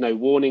as there was no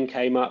warning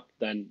came up,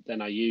 then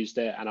I used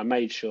it, and I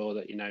made sure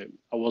that, you know,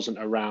 I wasn't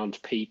around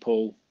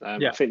people. I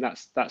think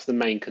that's the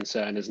main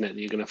concern, isn't it? That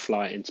you're going to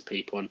fly it into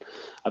people. And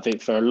I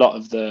think for a lot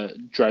of the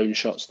drone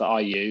shots that I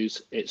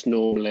use, it's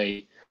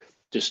normally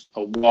just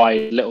a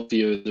wide little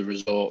view of the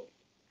resort,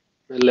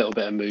 a little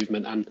bit of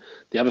movement. And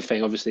the other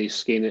thing, obviously,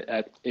 skiing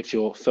if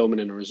you're filming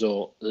in a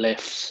resort,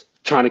 lifts,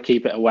 trying to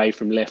keep it away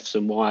from lifts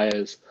and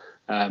wires.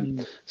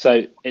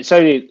 So it's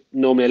only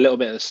normally a little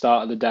bit at the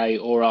start of the day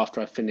or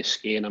after I finish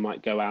skiing, I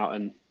might go out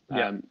and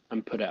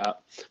put it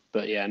up.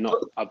 But yeah, I'm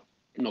not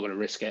going to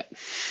risk it.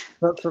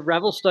 But for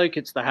Revelstoke,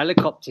 it's the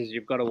helicopters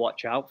you've got to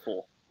watch out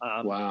for.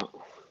 Wow.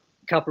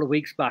 A couple of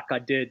weeks back, I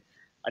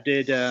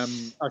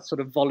sort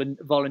of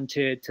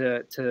volunteered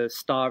to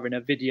star in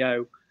a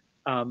video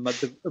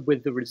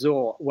with the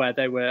resort where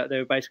they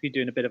were basically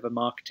doing a bit of a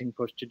marketing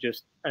push to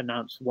just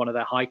announce one of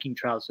their hiking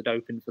trails had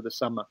opened for the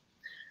summer,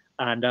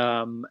 and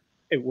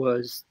it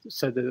was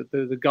so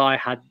the guy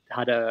had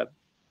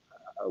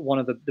one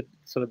of the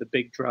sort of the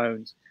big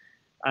drones,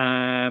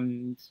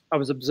 and I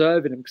was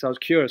observing him because I was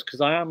curious,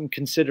 because I am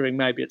considering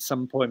maybe at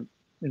some point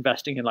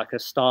investing in like a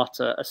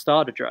starter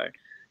drone.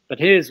 But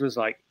his was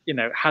like,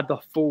 had the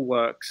full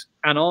works,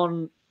 and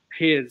on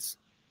his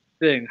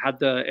thing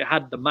it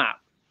had the map,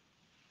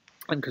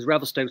 and because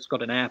Revelstoke's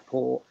got an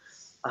airport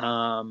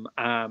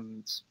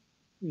and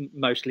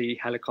mostly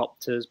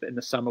helicopters, but in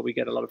the summer we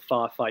get a lot of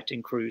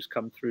firefighting crews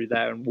come through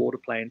there and water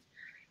planes,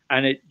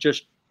 and it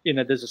just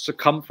there's a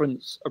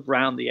circumference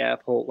around the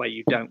airport where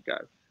you don't go,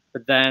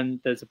 but then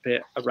there's a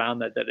bit around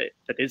there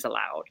that is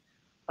allowed,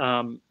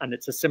 and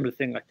it's a similar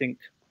thing, I think,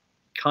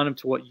 kind of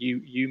to what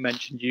you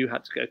mentioned you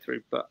had to go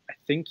through. But I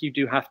think you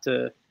do have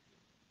to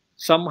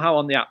somehow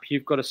on the app,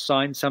 you've got to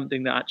sign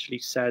something that actually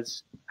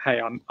says,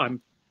 hey,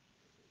 I'm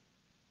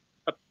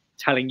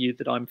telling you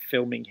that I'm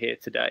filming here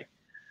today.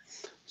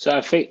 So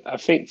I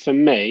think for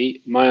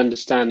me, my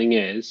understanding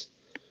is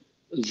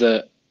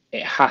that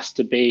it has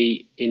to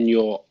be in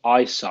your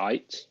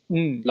eyesight.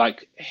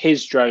 Like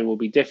his drone will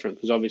be different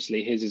because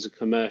obviously his is a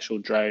commercial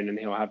drone and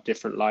he'll have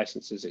different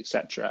licenses,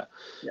 etc.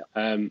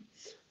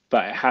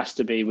 But it has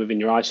to be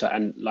within your eyesight,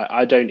 and like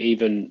I don't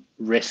even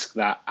risk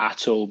that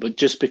at all. But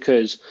just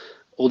because,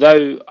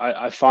 although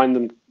I find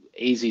them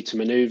easy to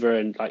maneuver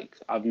and like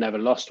I've never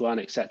lost one,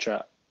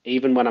 etc.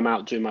 Even when I'm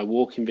out doing my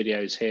walking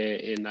videos here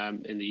in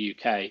the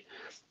UK,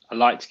 I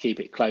like to keep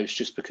it close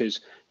just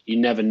because you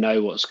never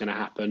know what's going to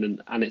happen,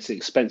 and it's an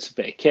expensive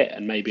bit of kit,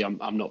 and maybe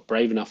I'm not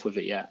brave enough with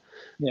it yet.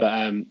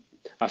 But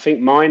I think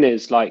mine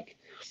is like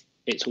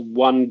it's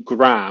 1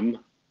 gram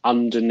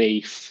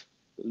underneath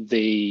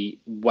the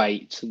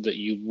weight that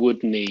you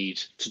would need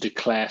to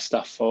declare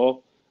stuff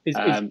for.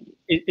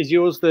 Is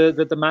yours the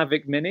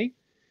Mavic Mini?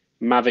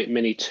 Mavic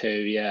Mini 2,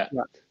 yeah.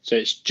 So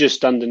it's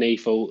just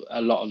underneath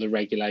a lot of the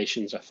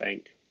regulations, I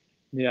think.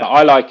 But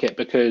I like it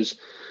because,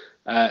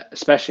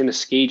 especially in a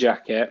ski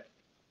jacket,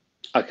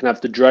 I can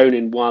have the drone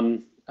in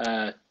one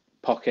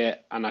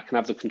pocket and I can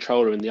have the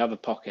controller in the other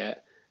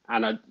pocket,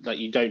 and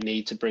you don't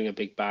need to bring a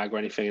big bag or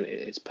anything.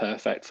 It's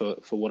perfect for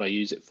what I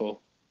use it for.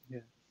 Yeah.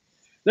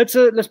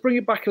 Let's bring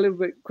it back a little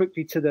bit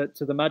quickly to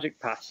the Magic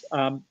Pass.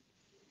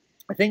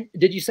 I think,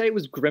 did you say it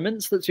was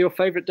Grimmins that's your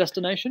favorite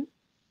destination?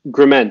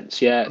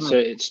 Grimmins, yeah. So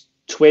it's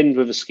twinned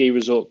with a ski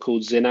resort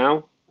called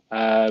Zinau,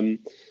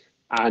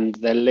 and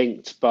they're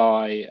linked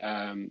by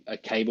a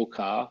cable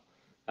car.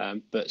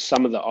 But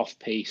some of the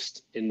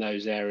off-piste in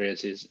those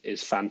areas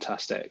is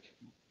fantastic.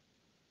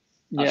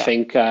 I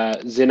think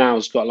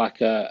Zinau's got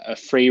like a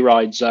free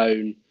ride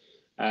zone,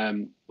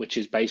 which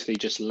is basically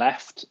just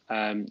left.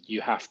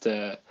 You have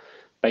to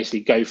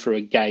basically go through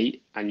a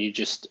gate, and you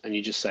just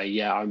say,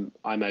 yeah,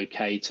 I'm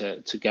okay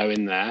to go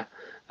in there.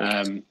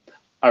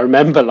 I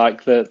remember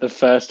like the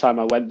first time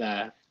I went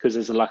there, because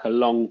there's like a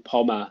long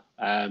pommer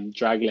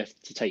drag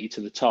lift to take you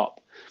to the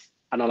top,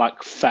 and I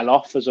like fell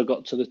off as I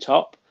got to the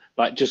top,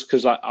 like just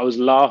because like I was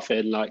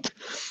laughing,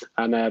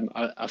 and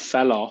I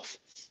fell off.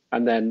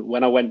 And then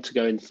when I went to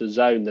go into the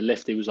zone, the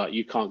lifter was like,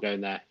 you can't go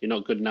in there, you're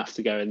not good enough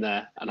to go in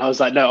there. And I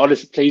was like, no,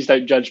 honestly, please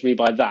don't judge me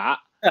by that.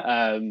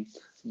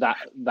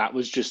 That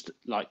was just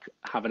like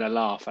having a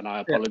laugh, and I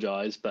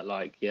apologize, but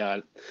like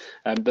but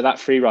that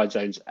free ride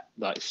zone's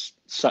like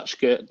such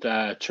good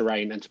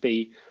terrain, and to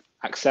be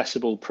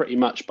accessible pretty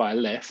much by a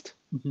lift,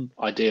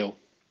 ideal.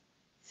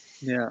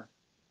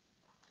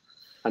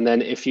 And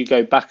then if you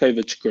go back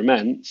over to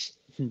Grimmins,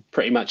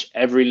 pretty much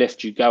every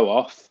lift you go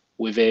off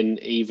within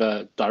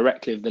either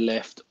directly of the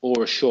lift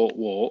or a short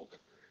walk,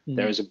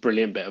 there is a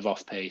brilliant bit of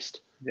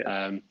off-piste.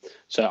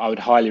 So I would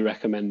highly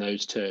recommend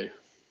those two.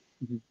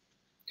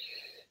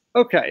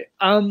 Okay,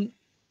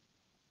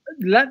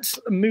 let's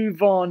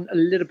move on a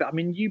little bit. I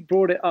mean, you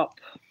brought it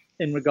up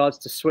in regards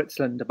to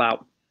Switzerland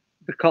about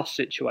the cost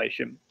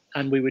situation,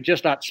 and we were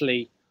just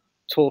actually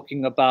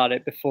talking about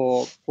it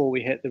before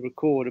we hit the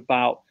record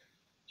about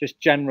just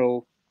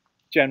general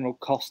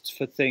costs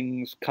for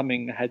things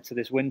coming ahead to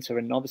this winter.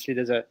 And obviously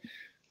there's a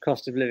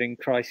cost of living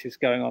crisis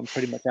going on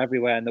pretty much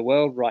everywhere in the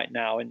world right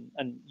now,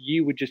 and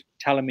you were just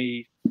telling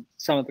me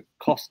some of the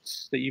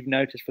costs that you've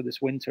noticed for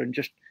this winter and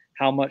just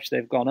how much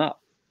they've gone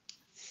up.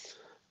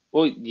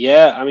 Well,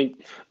 yeah, I mean,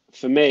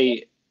 for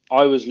me,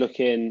 I was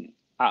looking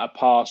at a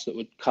pass that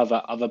would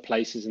cover other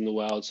places in the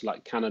world, so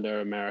like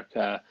Canada,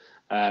 America,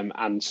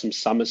 and some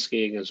summer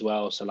skiing as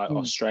well, so like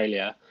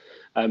Australia,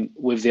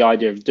 with the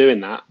idea of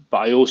doing that. But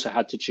I also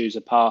had to choose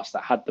a pass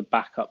that had the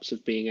backups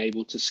of being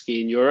able to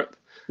ski in Europe,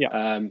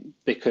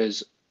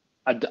 because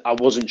I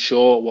wasn't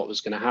sure what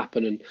was going to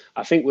happen. And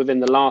I think within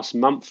the last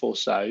month or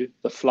so,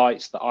 the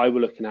flights that I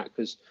were looking at,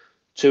 because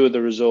two of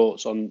the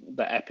resorts on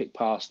the Epic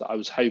Pass that I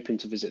was hoping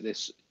to visit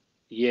this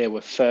year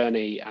were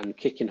Fernie and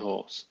Kicking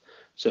Horse.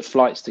 So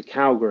flights to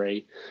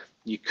Calgary,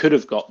 you could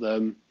have got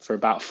them for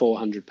about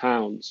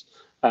 £400.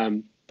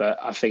 But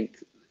I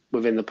think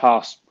within the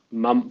past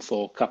month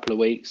or couple of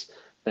weeks,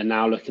 they're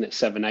now looking at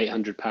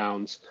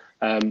 £700-800,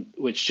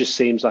 which just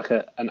seems like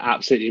an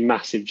absolutely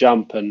massive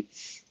jump. And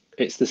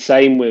it's the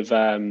same with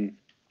going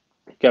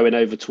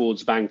over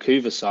towards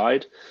Vancouver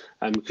side,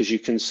 because you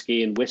can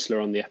ski in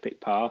Whistler on the Epic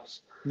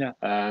Pass. Yeah.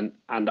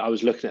 And I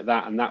was looking at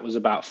that, and that was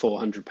about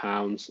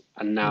 £400,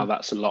 and now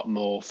that's a lot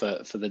more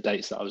for the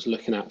dates that I was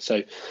looking at.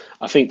 So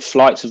I think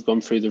flights have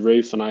gone through the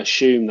roof, and I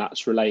assume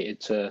that's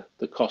related to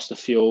the cost of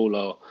fuel,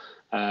 or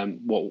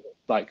what,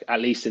 like, at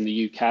least in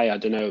the UK, I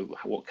don't know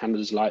what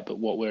Canada's like, but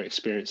what we're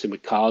experiencing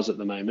with cars at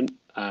the moment,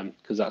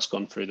 because that's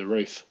gone through the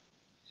roof.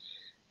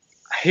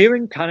 Here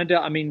in Canada,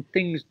 I mean,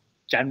 things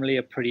generally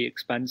are pretty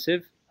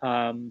expensive.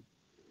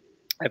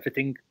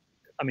 Everything,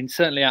 I mean,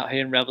 certainly out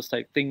here in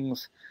Revelstoke,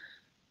 things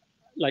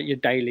like your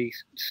daily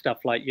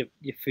stuff, like your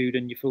food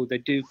and your food, they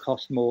do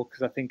cost more,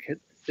 because I think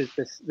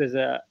there's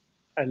a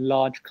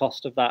large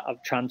cost of that, of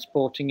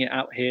transporting it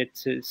out here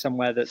to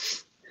somewhere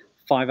that's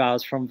 5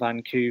 hours from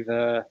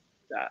Vancouver,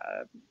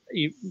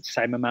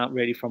 same amount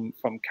really from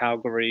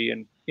Calgary,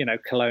 and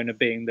Kelowna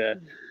being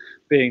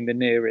the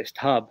nearest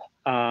hub.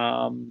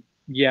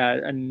 Yeah,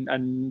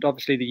 and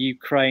obviously the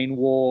Ukraine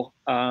war,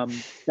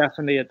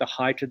 definitely at the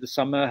height of the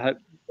summer, had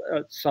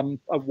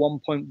at one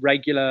point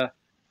regular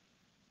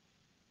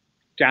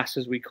gas,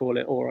 as we call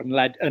it, or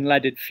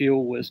unleaded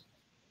fuel was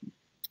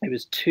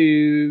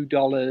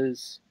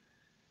 $2.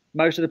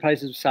 Most of the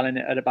places were selling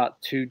it at about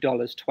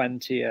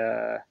 $2.20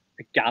 a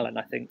gallon.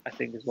 I think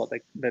is what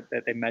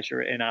they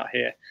measure it in out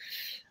here.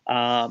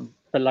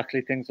 But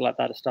luckily things like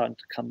that are starting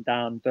to come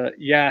down. But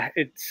yeah,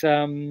 it's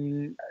a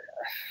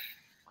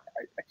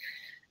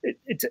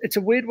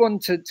weird one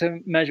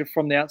to measure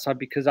from the outside,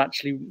 because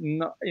actually,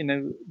 not,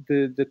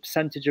 the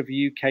percentage of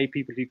UK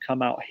people who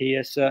come out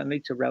here,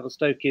 certainly to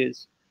Revelstoke,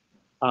 is,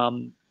 I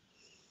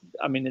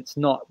mean, it's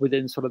not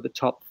within sort of the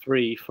top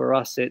three. For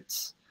us,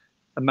 it's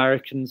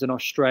Americans and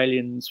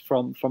Australians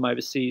from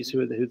overseas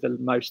who are the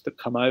most that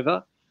come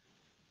over.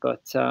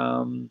 But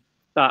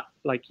that,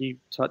 like you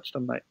touched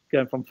on, mate,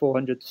 going from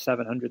 400 to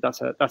 700,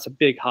 that's a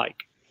big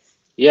hike.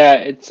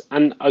 Yeah,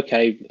 and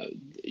okay,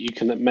 you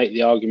can make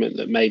the argument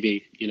that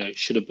maybe,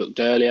 should have booked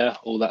earlier,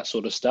 all that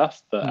sort of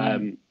stuff.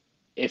 But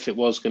if it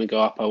was going to go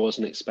up, I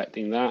wasn't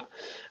expecting that.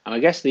 And I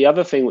guess the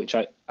other thing, which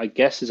I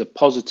guess is a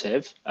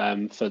positive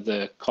for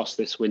the cost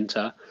this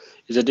winter,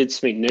 is I did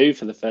something new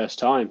for the first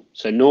time.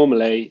 So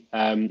normally,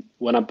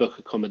 when I book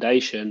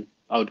accommodation,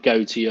 I would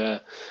go to your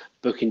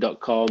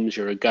booking.coms,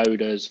 your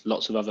Agodas,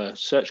 lots of other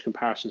search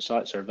comparison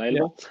sites are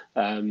available.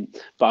 Yeah.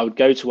 But I would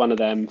go to one of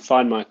them,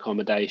 find my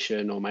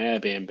accommodation or my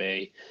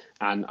Airbnb,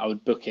 and I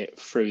would book it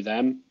through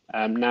them.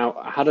 Now,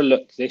 I had a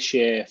look this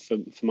year for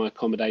my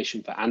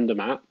accommodation for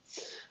Andermatt,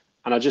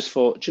 and I just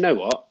thought, do you know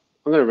what?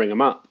 I'm going to ring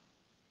them up.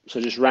 So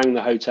I just rang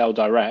the hotel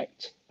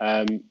direct,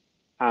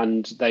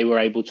 and they were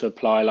able to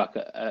apply like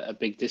a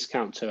big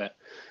discount to it.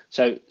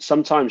 So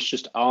sometimes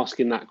just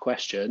asking that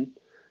question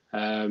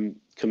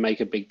can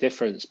make a big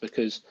difference,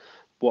 because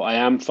what I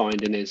am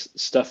finding is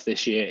stuff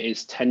this year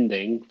is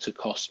tending to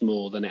cost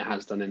more than it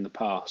has done in the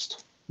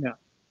past. Yeah,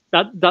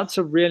 that's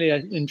a really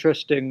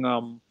interesting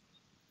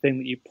thing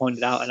that you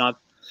pointed out, and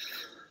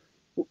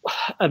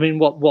I mean,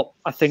 what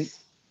I think,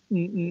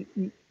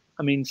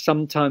 I mean,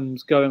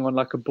 sometimes going on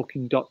like a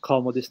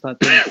booking.com or this type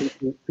of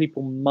thing,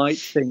 people might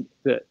think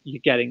that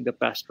you're getting the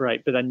best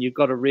rate, but then you've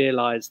got to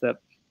realize that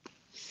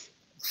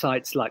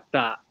sites like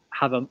that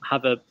have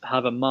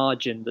a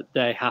margin that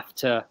they have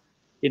to,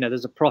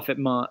 there's a profit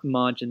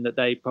margin that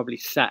they probably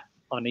set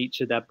on each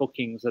of their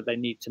bookings that they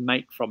need to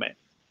make from it.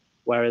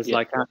 Whereas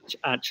like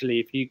actually,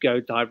 if you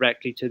go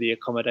directly to the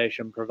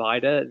accommodation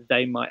provider,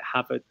 they might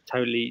have a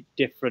totally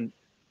different,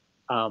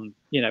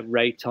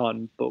 rate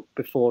on book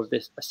before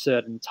a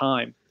certain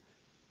time.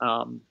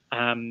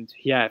 And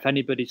yeah, if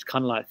anybody's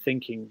kind of like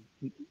thinking,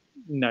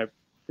 the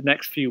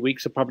next few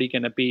weeks are probably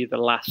going to be the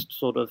last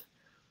sort of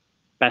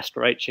best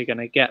rates you're going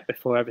to get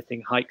before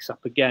everything hikes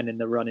up again in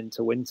the run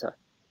into winter.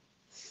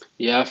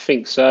 Yeah, I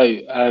think so.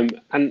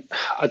 And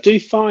I do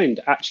find,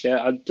 actually,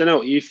 I don't know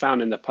what you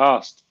found in the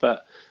past,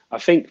 but I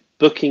think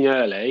booking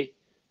early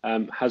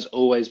has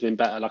always been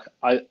better. Like,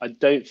 I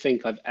don't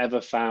think I've ever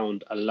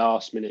found a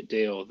last minute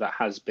deal that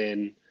has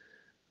been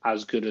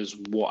as good as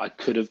what I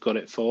could have got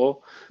it for.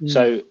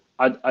 So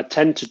I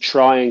tend to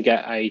try and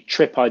get a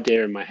trip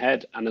idea in my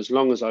head. And as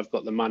long as I've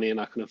got the money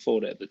and I can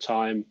afford it at the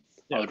time,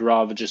 I would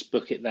rather just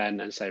book it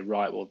then and say,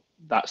 right, well,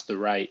 that's the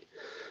rate.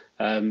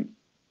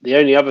 The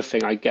only other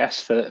thing, I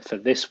guess, for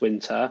this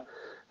winter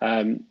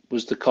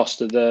was the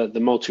cost of the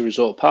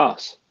multi-resort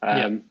pass,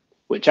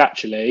 which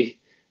actually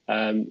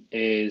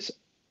is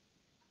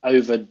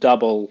over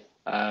double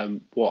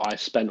what I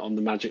spent on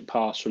the Magic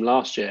Pass from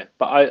last year.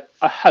 But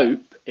I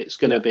hope it's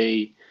going to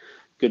be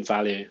good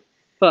value.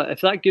 But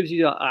if that gives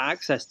you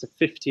access to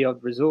 50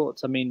 odd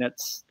resorts, I mean,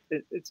 it's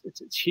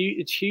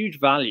huge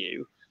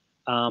value.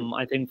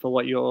 I think for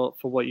what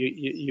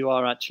you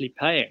are actually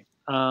paying.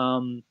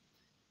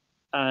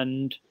 And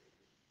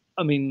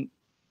I mean,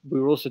 we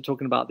were also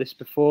talking about this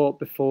before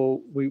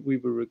we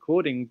were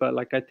recording, but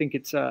like I think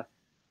it's a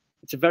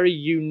very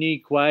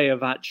unique way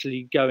of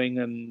actually going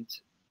and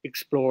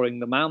exploring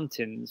the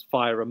mountains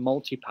via a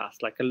multi-pass.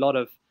 Like a lot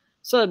of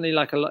certainly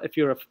like a lot if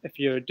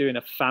you're doing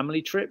a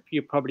family trip,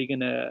 you're probably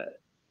gonna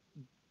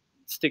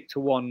stick to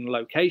one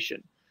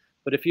location.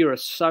 But if you're a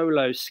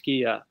solo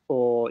skier,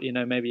 or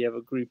maybe you have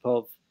a group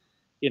of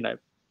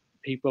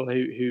people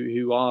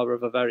who are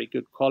of a very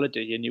good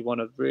quality, and you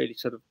want to really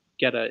sort of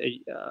get a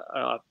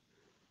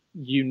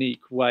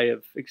unique way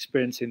of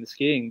experiencing the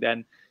skiing,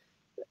 then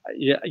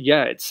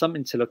yeah, it's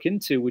something to look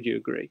into. Would you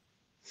agree?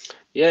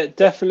 Yeah,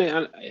 definitely.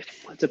 And it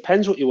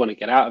depends what you want to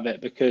get out of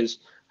it, because,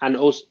 and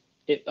also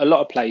a lot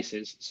of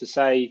places. So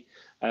say,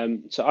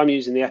 so I'm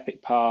using the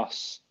Epic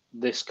Pass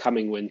this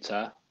coming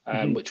winter,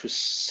 which was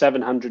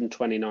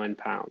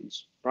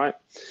 £729, right?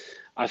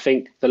 I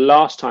think the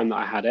last time that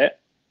I had it,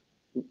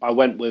 I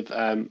went with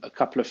a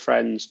couple of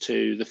friends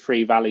to the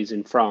Three Valleys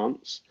in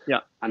France.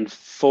 Yeah. And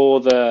for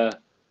the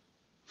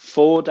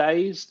 4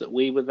 days that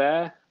we were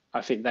there,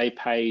 I think they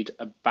paid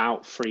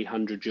about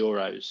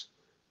 €300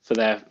 for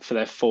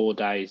their 4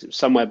 days. It was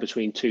somewhere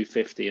between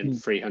 250 and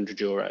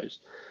 €300.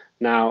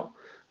 Now,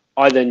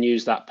 I then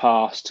used that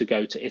pass to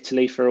go to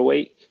Italy for a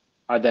week.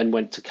 I then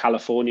went to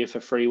California for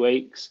 3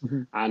 weeks.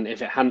 And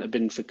if it hadn't have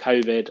been for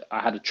COVID, I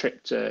had a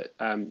trip to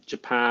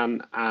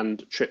Japan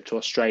and a trip to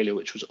Australia,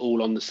 which was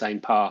all on the same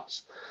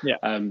pass.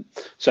 Yeah.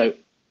 So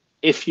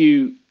if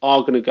you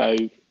are going to go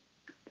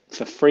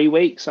for 3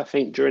 weeks, I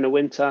think, during the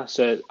winter.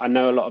 So I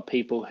know a lot of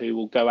people who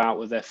will go out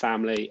with their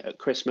family at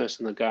Christmas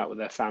and they'll go out with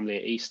their family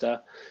at Easter.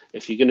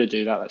 If you're going to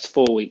do that, that's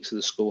 4 weeks of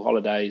the school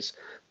holidays,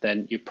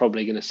 then you're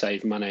probably going to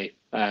save money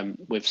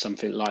with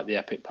something like the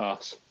Epic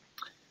Pass.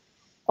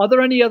 Are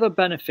there any other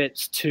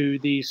benefits to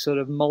these sort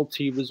of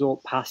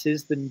multi-resort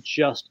passes than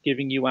just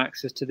giving you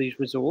access to these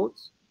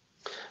resorts?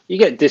 You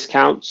get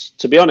discounts.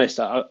 To be honest,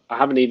 I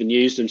haven't even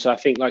used them. So I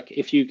think like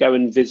if you go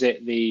and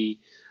visit the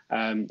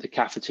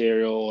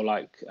cafeteria or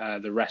like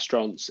the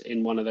restaurants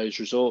in one of those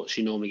resorts,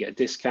 you normally get a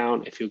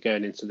discount. If you're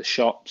going into the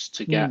shops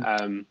to get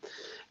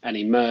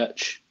any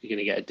merch, you're going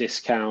to get a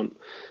discount.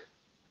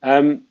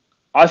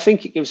 I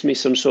think it gives me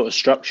some sort of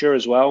structure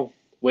as well,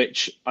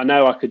 which I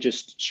know I could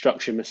just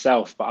structure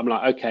myself, but I'm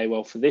like, okay,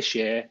 well, for this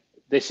year,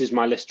 this is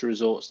my list of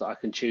resorts that I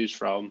can choose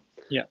from,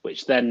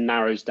 which then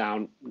narrows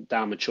down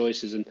my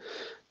choices. And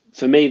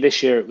for me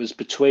this year, it was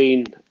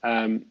between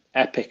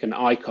Epic and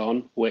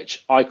Icon,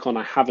 which Icon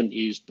I haven't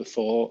used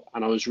before,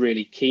 and I was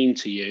really keen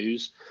to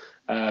use.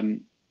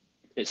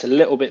 It's a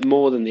little bit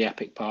more than the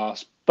Epic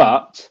Pass,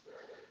 but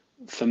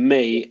for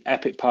me,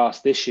 Epic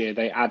Pass this year,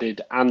 they added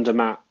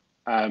Andermatt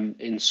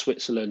in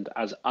Switzerland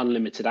as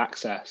unlimited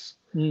access.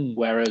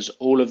 Whereas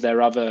all of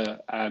their other,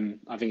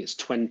 I think it's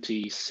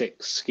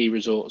 26 ski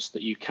resorts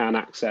that you can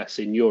access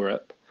in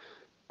Europe,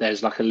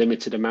 there's like a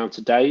limited amount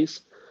of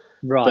days.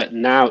 Right. But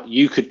now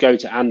you could go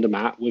to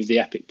Andermatt with the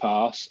Epic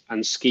Pass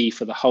and ski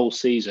for the whole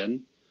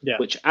season,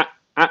 which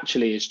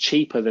actually is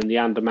cheaper than the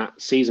Andermatt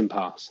season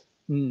pass.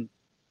 And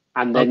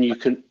then you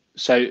can.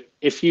 So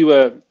if you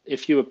were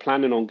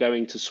planning on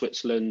going to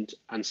Switzerland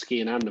and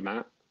skiing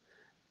Andermatt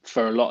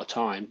for a lot of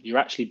time, you're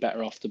actually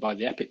better off to buy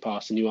the Epic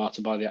Pass than you are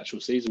to buy the actual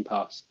season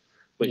pass,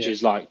 which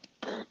is like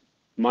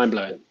mind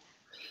blowing.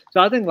 So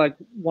I think like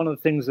one of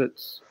the things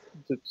that's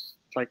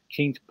like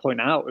keen to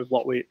point out with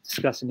what we're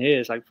discussing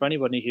here is like for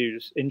anybody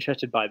who's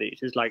interested by these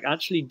is like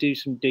actually do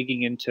some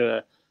digging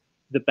into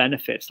the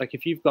benefits. Like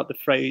if you've got the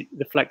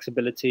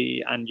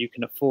flexibility and you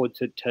can afford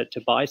to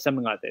buy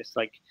something like this,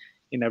 like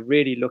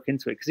really look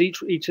into it, because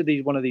each of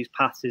these one of these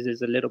passes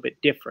is a little bit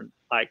different.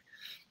 Like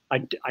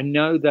I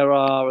know there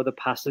are other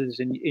passes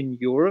in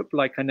Europe.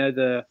 Like I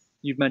know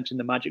you've mentioned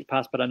the Magic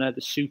Pass, but I know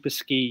the Super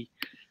Ski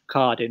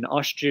card in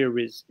Austria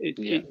it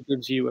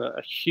gives you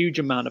a huge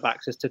amount of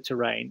access to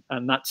terrain,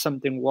 and that's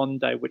something one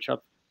day which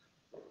I've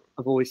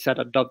always said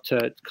I'd love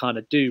to kind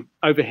of do.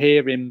 Over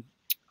here in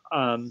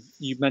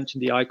you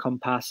mentioned the Icon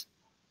Pass,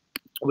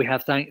 we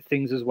have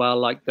things as well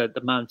like the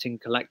Mountain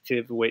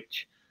Collective,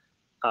 which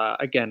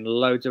again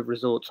loads of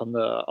resorts on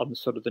the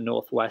sort of the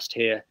northwest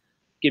here,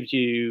 gives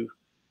you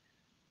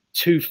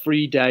 2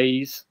 free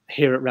days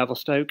here at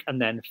Revelstoke, and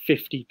then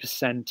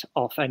 50%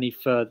 off any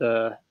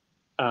further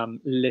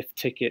lift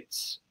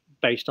tickets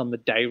based on the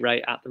day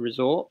rate at the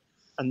resort.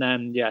 And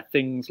then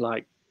things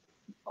like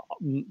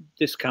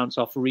discounts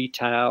off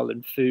retail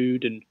and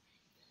food. And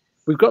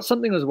we've got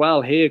something as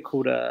well here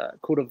called a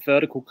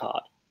vertical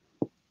card.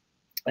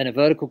 And a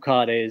vertical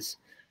card is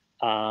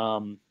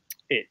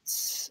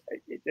it's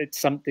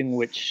something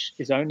which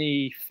is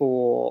only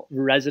for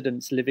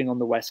residents living on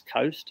the West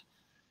Coast.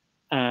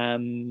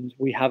 And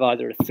we have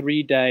either a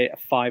 3-day, a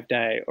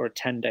 5-day, or a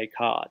 10-day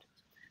card.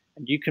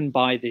 And you can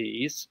buy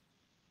these.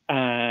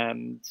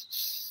 And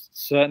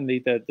certainly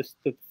the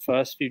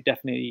first few,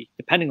 definitely,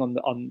 depending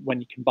on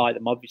when you can buy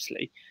them,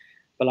 obviously.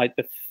 but like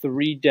the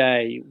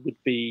 3-day would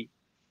be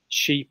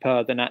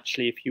cheaper than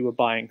actually if you were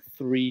buying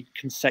 3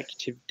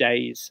 consecutive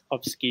days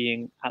of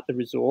skiing at the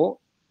resort.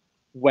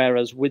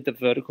 Whereas with the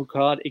vertical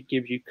card, it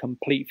gives you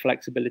complete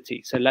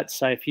flexibility. So let's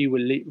say if you were,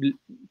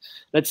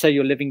 let's say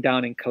you're living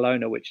down in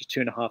Kelowna, which is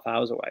 2.5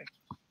 hours away,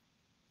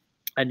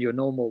 and your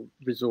normal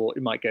resort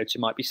you might go to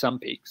might be Sun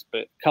Peaks,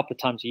 but a couple of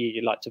times a year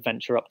you like to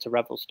venture up to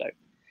Revelstoke.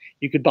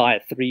 You could buy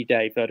a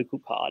 3-day vertical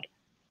card,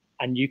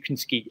 and you can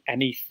ski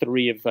any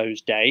 3 of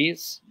those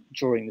days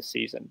during the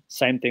season.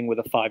 Same thing with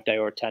a 5-day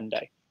or a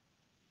 10-day.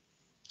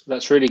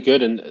 That's really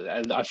good,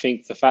 and I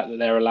think the fact that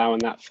they're allowing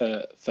that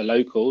for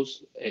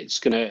locals, it's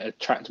going to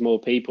attract more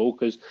people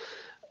because,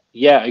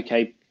 yeah,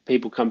 okay,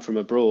 people come from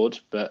abroad,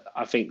 but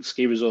I think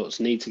ski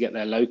resorts need to get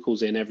their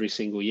locals in every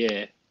single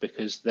year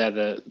because they're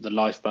the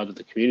lifeblood of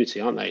the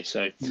community, aren't they?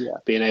 So yeah,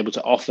 being able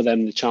to offer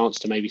them the chance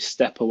to maybe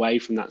step away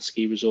from that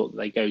ski resort that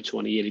they go to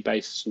on a yearly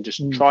basis and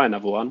just try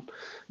another one,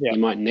 you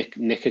might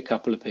nick a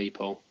couple of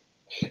people.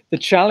 The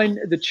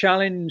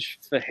challenge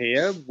for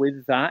here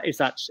with that is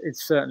that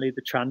it's certainly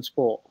the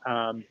transport.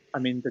 I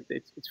mean,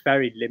 it's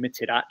very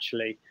limited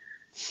actually.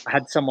 I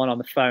had someone on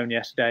the phone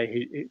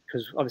yesterday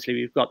because obviously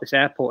we've got this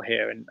airport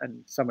here,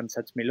 and someone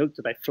said to me, "Look,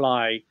 do they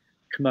fly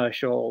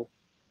commercial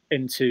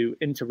into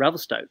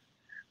Revelstoke?"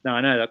 Now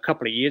I know that a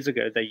couple of years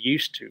ago they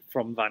used to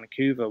from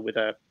Vancouver with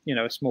a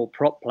small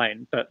prop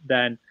plane, but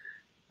then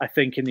I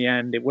think in the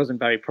end it wasn't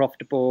very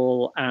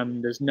profitable,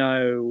 and there's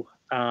no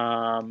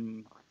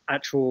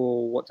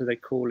actual, what do they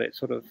call it,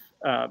 sort of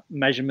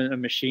measurement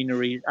and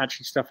machinery,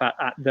 actually stuff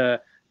at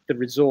the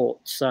resort.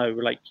 So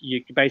like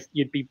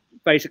you'd be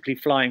basically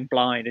flying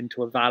blind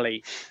into a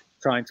valley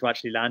trying to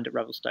actually land at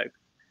Revelstoke.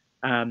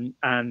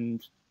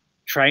 And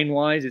train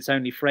wise, it's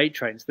only freight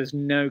trains. There's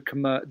no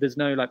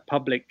like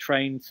public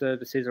train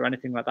services or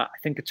anything like that, I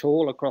think, at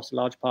all across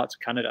large parts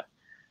of Canada,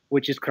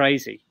 which is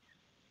crazy.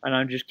 And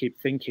I just keep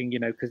thinking,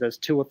 because there's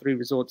 2 or 3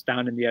 resorts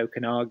down in the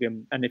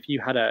Okanagan, and if you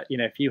had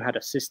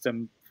a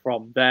system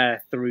from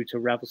there through to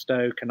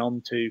Revelstoke and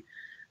on to,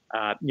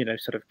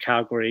 sort of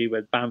Calgary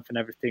with Banff and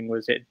everything,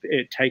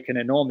 it take an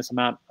enormous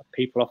amount of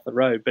people off the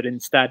road. But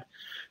instead,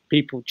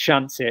 people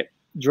chance it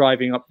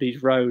driving up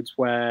these roads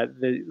where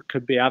there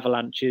could be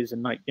avalanches,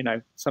 and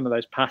some of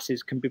those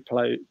passes can be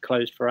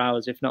closed for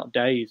hours, if not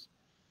days.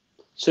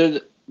 So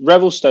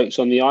Revelstoke's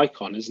on the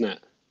Icon, isn't it?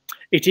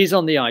 It is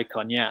on the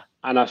Icon, yeah.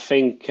 And I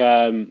think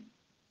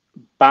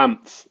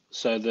Banff,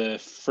 so the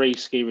 3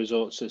 ski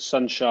resorts are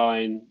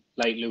Sunshine,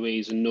 Lake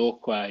Louise and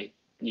Norquay,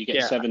 and you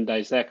get 7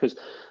 days there, because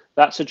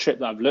that's a trip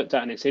that I've looked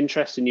at, and it's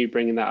interesting you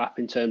bringing that up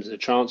in terms of the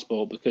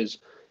transport, because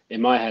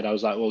in my head I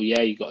was like, well,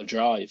 yeah, you got to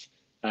drive.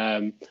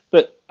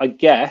 But I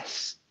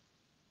guess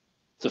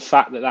the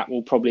fact that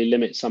will probably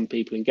limit some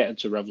people in getting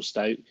to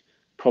Revelstoke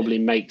probably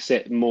makes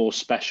it more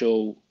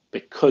special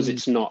because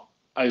it's not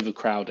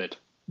overcrowded.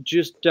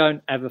 Just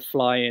don't ever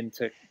fly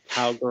into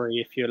Calgary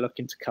if you're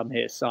looking to come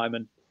here,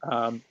 Simon,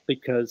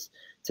 because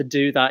to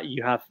do that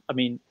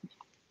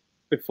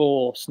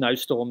before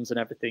snowstorms and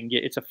everything,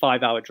 it's a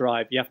 5-hour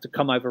drive. You have to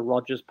come over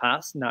Rogers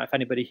Pass. Now, if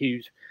anybody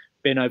who's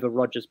been over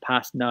Rogers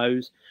Pass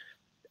knows,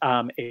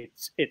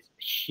 it's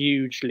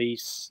hugely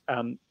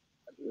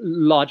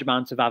large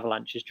amounts of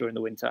avalanches during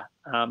the winter.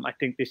 I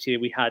think this year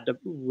we had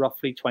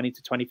roughly 20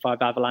 to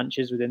 25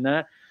 avalanches within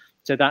there.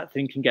 So that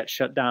thing can get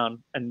shut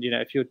down. And,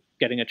 if you're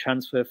getting a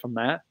transfer from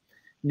there,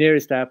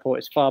 nearest airport,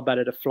 it's far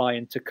better to fly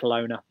into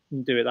Kelowna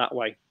and do it that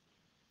way.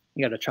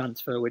 You get a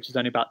transfer, which is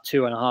only about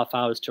 2.5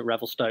 hours to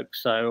Revelstoke.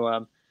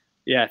 So,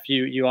 yeah, if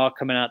you are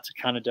coming out to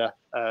Canada,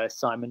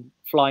 Simon,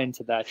 fly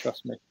into there,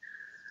 trust me.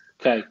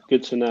 Okay,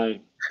 good to know.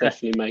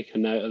 Definitely make a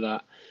note of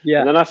that. Yeah.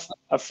 And then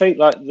I think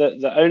like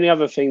the only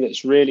other thing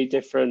that's really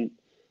different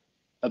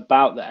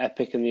about the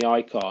Epic and the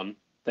Icon,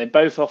 they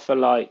both offer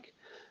like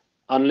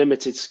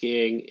unlimited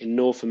skiing in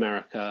North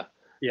America,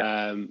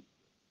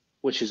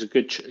 which is a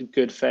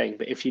good thing.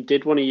 But if you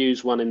did want to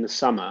use one in the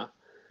summer,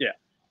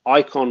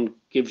 Icon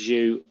gives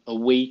you a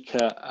week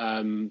at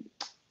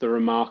the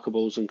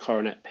Remarkables and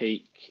Coronet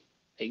Peak.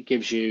 It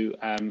gives you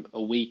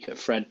a week at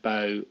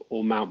Fredbow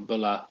or Mount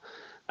Buller.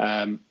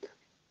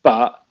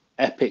 But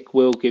Epic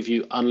will give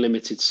you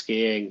unlimited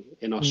skiing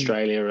in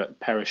Australia at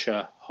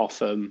Perisher,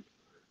 Hotham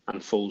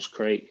and Falls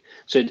Creek.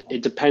 So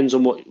it depends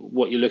on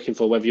what you're looking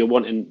for, whether you're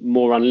wanting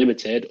more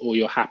unlimited or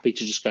you're happy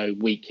to just go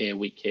week here,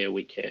 week here,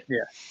 week here.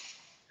 Yeah.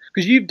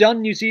 Because you've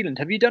done New Zealand.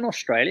 Have you done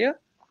Australia?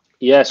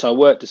 Yeah, so I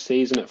worked a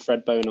season at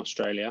Fredbow in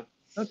Australia.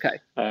 Okay.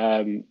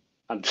 And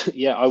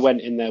yeah, I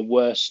went in their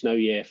worst snow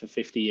year for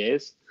 50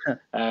 years.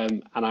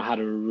 And I had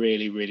a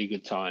really, really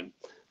good time.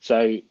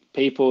 So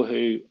people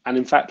who, and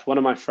in fact, one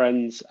of my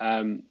friends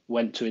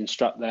went to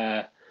instruct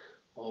there,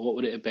 or what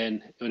would it have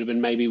been? It would have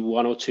been maybe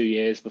 1 or 2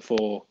 years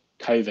before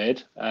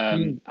COVID.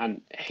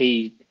 And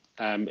he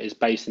is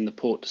based in the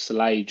Port de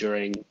Soleil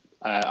during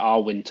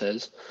our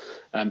winters,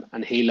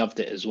 and he loved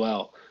it as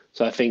well.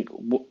 So I think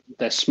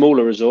they're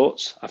smaller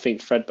resorts. I think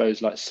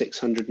Fredbow's like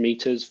 600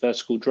 meters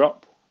vertical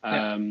drop.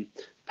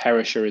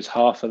 Perisher is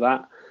half of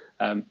that.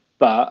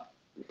 But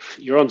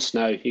you're on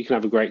snow. You can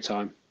have a great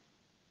time.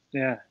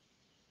 Yeah.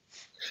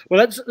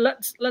 Well,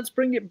 let's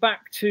bring it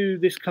back to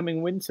this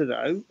coming winter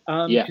though,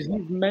 Yeah. because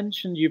you've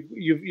mentioned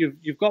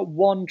you've got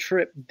one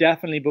trip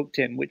definitely booked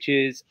in, which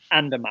is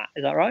Andermatt.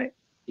 Is that right?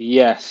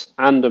 Yes,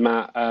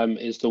 Andermatt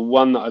is the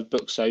one that I've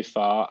booked so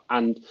far,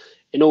 and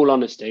in all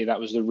honesty, that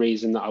was the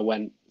reason that I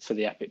went for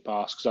the Epic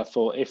Pass, because I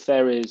thought if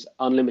there is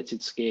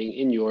unlimited skiing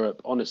in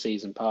Europe on a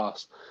season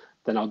pass,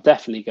 then I'll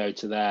definitely go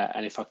to there.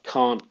 And if I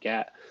can't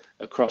get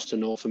across to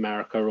North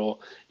America or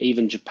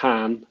even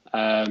Japan,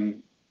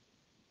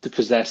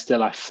 because they're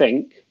still, I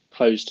think,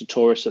 closed to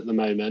tourists at the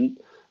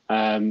moment,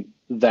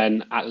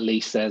 then at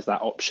least there's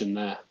that option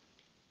there.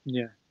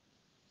 Yeah,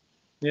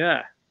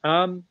 yeah.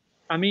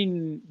 I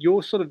mean,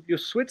 your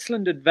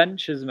Switzerland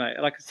adventures, mate.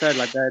 Like I said,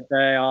 like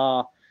they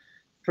are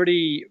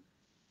pretty,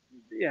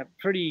 yeah,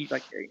 pretty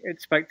like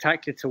it's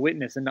spectacular to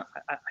witness. And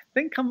I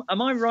think am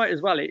I right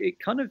as well? It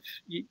kind of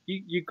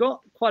you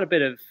got quite a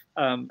bit of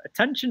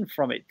attention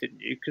from it, didn't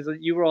you? Because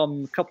you were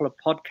on a couple of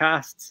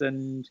podcasts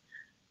and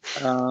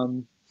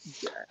um,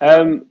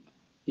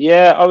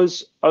 Yeah, I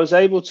was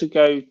able to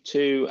go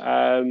to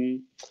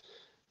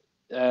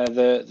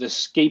the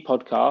ski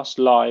podcast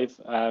live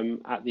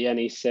at the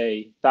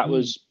NEC. That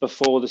was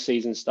before the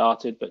season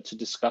started, but to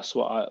discuss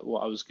what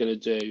I was going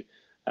to do,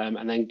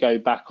 and then go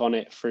back on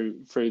it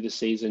through the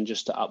season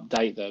just to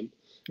update them.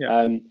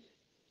 yeah.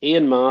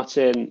 Ian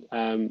Martin,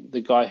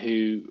 the guy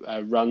who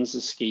runs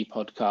the ski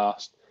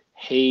podcast,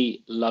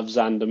 he loves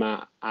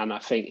Andermatt, and I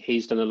think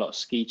he's done a lot of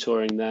ski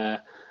touring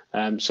there.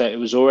 So it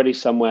was already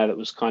somewhere that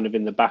was kind of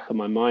in the back of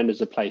my mind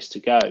as a place to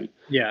go.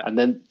 Yeah. And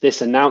then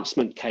this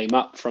announcement came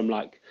up from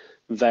like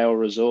Vale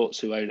Resorts,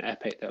 who own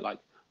Epic, that like,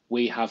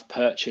 we have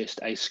purchased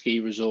a ski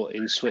resort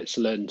in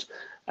Switzerland,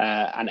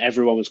 and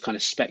everyone was kind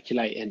of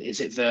speculating, is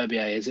it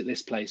Verbier? Is it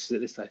this place? Is it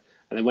this place?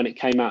 And then when it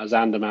came out as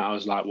Andermatt, I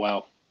was like,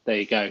 well, there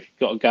you go,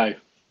 got to go.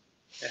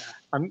 Yeah,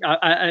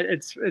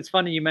 it's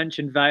funny you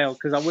mentioned Vale,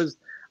 because I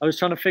was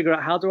trying to figure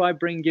out how do I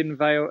bring in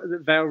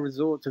Vale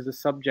Resorts as a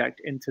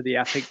subject into the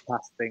Epic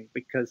Pass thing,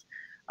 because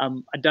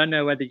I don't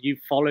know whether you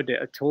followed it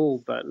at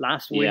all, but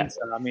last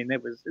winter, I mean,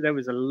 there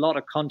was a lot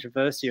of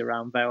controversy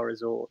around Vale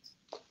Resorts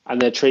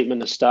and their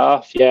treatment of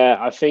staff. Yeah,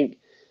 I think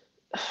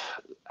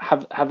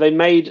have they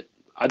made?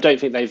 I don't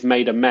think they've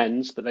made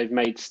amends, but they've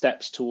made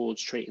steps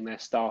towards treating their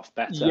staff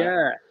better.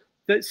 Yeah,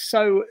 that's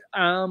so.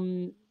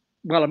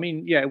 Well, I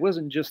mean, yeah, it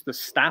wasn't just the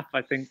staff.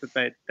 I think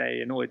that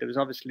they annoyed. There was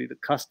obviously the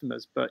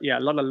customers, but yeah, a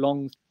lot of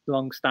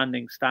long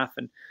standing staff,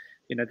 and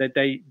you know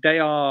they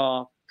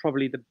are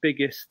probably the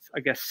biggest, I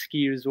guess,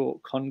 ski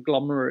resort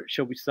conglomerate,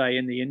 shall we say,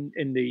 in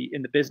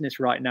the business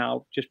right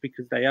now, just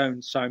because they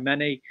own so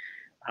many.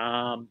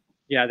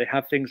 Yeah, they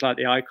have things like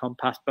the Icon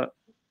Pass, but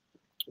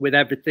with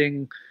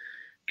everything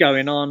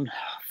going on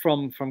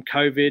from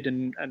COVID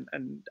and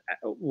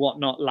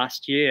whatnot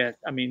last year,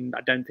 I mean,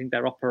 I don't think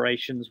their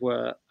operations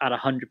were at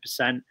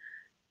 100%.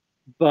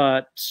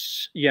 But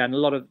yeah, and a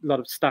lot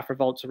of staff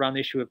revolts around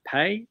the issue of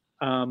pay.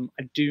 I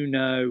do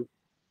know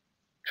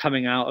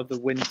coming out of the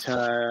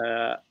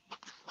winter,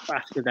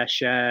 after their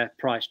share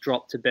price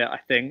dropped a bit, I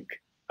think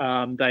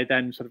they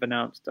then sort of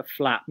announced a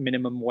flat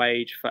minimum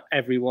wage for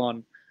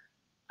everyone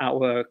at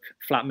work,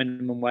 flat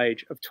minimum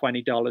wage of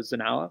 $20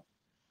 an hour.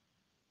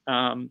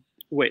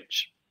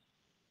 Which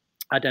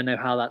I don't know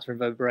how that's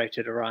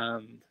reverberated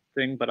around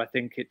thing, but I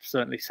think it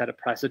certainly set a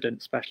precedent,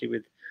 especially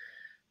with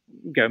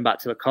going back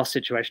to the cost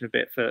situation a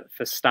bit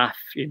for staff.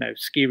 You know,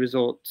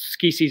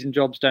 ski season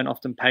jobs don't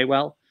often pay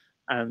well,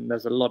 and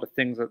there's a lot of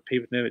things that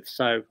people do.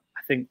 So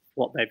I think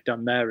what they've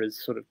done there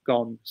is sort of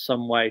gone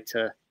some way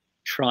to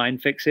try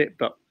and fix it,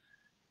 but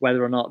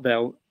whether or not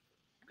they're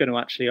going to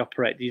actually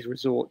operate these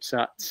resorts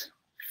at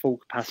full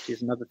capacity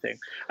is another thing.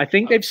 I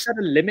think they've set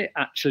a limit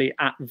actually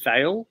at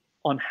Vale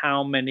on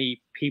how many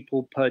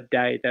people per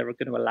day they were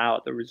going to allow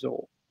at the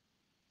resort.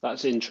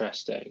 That's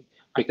interesting,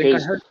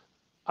 because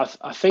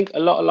I think a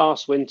lot of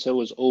last winter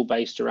was all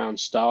based around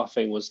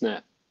staffing, wasn't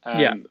it?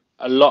 Yeah.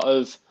 A lot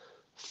of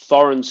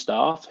foreign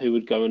staff who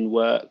would go and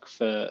work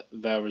for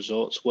Vale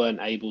Resorts weren't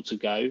able to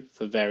go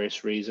for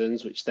various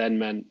reasons, which then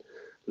meant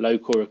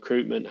local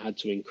recruitment had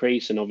to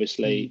increase, and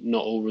obviously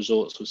not all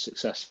resorts were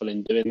successful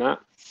in doing that.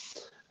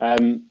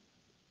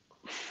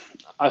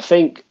 I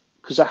think,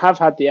 because I have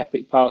had the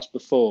Epic Pass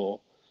before,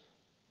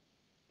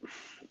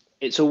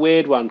 it's a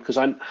weird one, because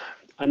I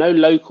know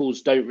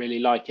locals don't really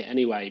like it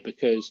anyway,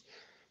 because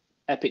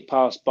Epic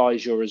Pass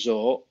buys your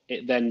resort.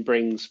 It then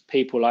brings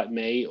people like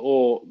me,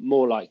 or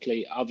more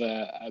likely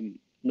other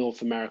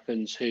North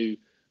Americans, who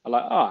are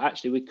like, oh,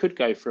 actually, we could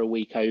go for a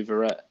week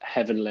over at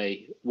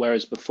Heavenly,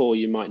 whereas before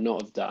you might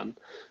not have done.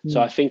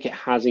 So I think it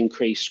has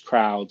increased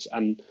crowds,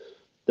 and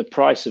the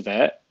price of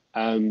it,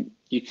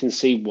 you can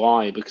see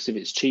why, because if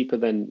it's cheaper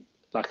than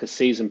like a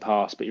season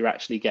pass, but you're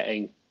actually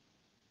getting,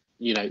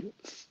 you know,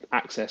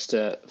 access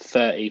to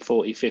 30,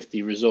 40,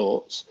 50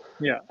 resorts.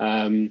 Yeah.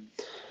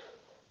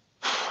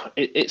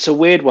 It's a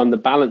weird one, the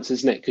balance,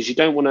 isn't it? Because you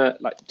don't want to,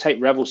 like,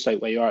 take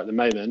Revelstoke where you are at the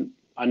moment.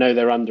 I know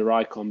they're under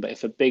Icon, but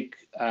if a big,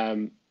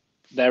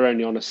 they're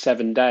only on a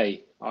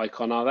 7-day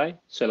Icon, are they?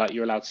 So like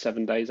you're allowed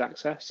 7 days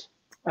access.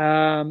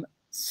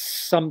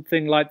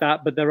 something like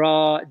that. But there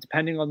are,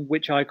 depending on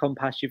which icon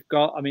pass you've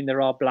got, I mean,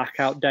 there are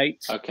blackout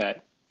dates.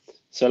 Okay.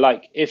 So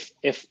like if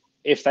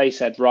they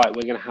said, right,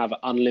 we're going to have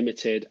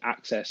unlimited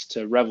access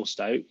to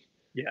Revelstoke,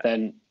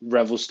 then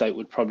Revelstoke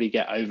would probably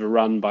get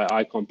overrun by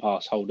icon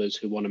pass holders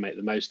who want to make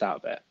the most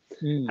out of it.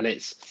 And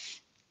is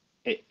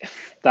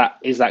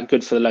that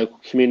good for the local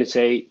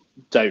community?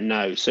 Don't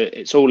know. So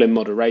it's all in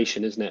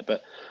moderation, isn't it?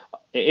 But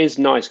it is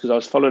nice because I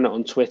was following it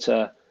on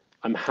Twitter.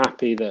 I'm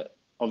happy that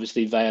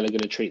obviously Vale are going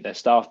to treat their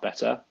staff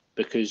better,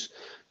 because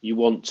you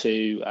want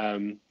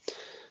to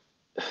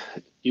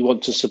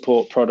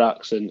support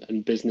products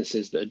and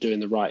businesses that are doing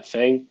the right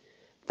thing.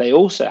 They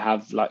also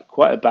have like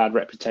quite a bad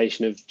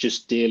reputation of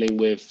just dealing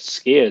with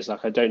skiers.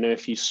 Like, I don't know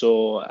if you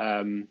saw,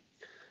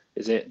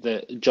 is it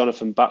that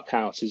Jonathan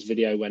Buckhouse's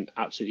video went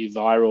absolutely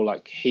viral?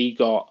 Like, he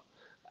got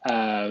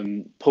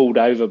pulled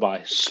over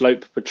by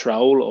slope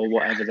patrol or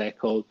whatever they're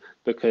called,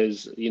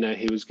 because, you know,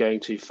 he was going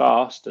too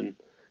fast. And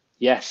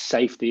yes,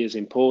 safety is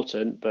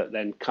important, but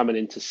then coming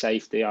into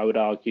safety, I would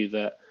argue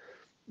that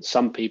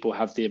some people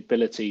have the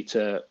ability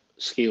to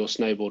ski or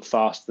snowboard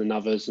faster than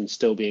others and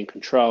still be in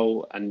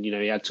control. And, you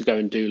know, he had to go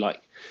and do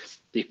like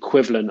the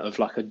equivalent of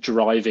like a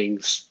driving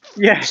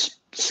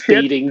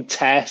speeding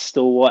test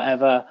or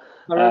whatever.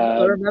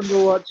 I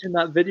remember watching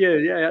that video.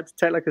 Yeah, he had to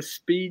take like a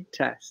speed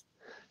test.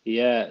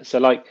 Yeah, so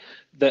like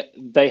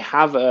they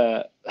have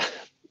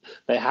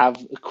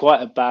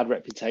quite a bad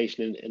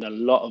reputation in a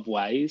lot of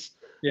ways.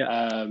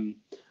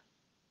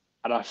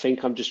 And I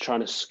think I'm just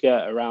trying to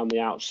skirt around the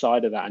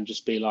outside of that and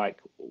just be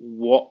like,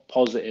 what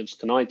positives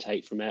can I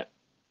take from it?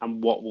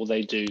 And what will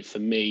they do for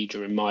me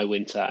during my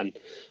winter? And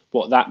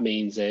what that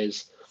means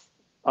is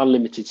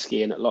unlimited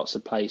skiing at lots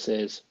of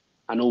places.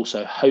 And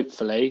also,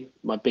 hopefully,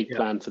 my big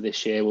plan for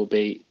this year will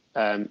be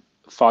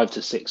 5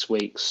 to 6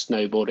 weeks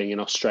snowboarding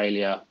in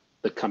Australia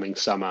the coming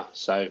summer.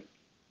 So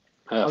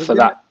So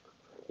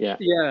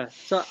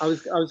I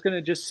was going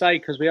to just say,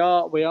 because we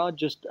are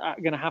just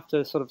going to have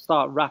to sort of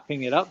start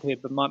wrapping it up here.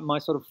 But my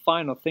sort of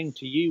final thing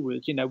to you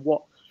was, you know,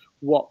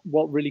 what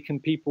really can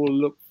people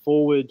look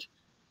forward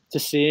to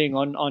seeing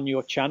on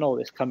your channel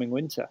this coming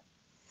winter?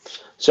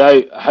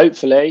 So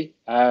hopefully,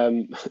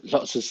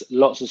 lots of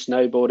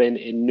snowboarding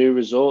in new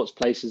resorts,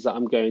 places that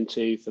I'm going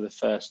to for the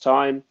first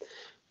time.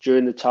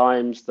 During the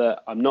times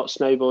that I'm not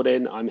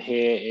snowboarding, I'm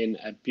here in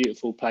a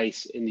beautiful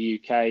place in the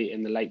UK,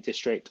 in the Lake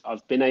District.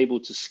 I've been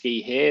able to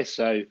ski here,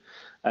 so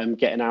I'm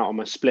getting out on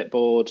my split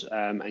board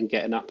and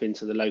getting up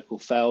into the local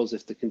fells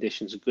if the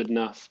conditions are good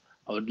enough.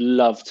 I would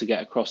love to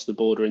get across the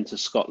border into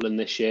Scotland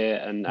this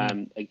year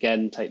and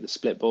again take the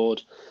split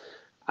board.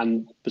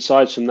 And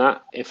besides from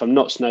that, if I'm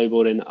not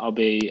snowboarding, I'll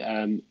be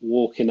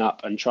walking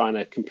up and trying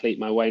to complete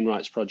my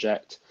Wainwright's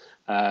project,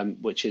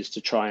 which is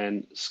to try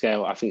and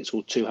scale, I think it's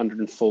called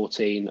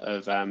 214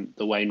 of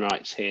the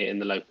Wainwrights here in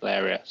the local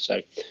area.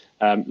 So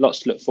lots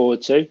to look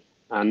forward to,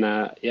 and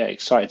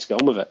excited to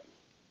get on with it.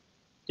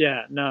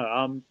 Yeah,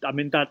 no, I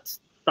mean, that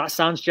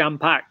sounds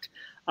jam-packed.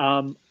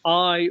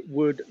 I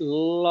would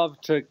love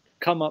to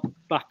come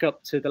back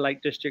up to the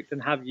Lake District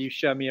and have you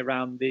show me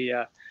around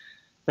the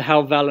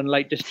Helvell and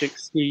Lake District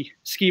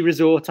ski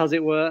resort, as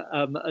it were,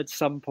 at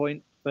some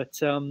point.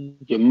 But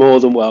you're more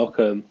than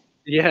welcome.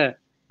 Yeah.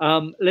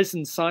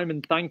 Listen,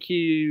 Simon, thank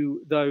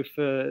you though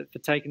for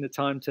taking the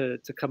time to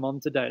come on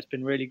today. It's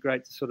been really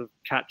great to sort of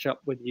catch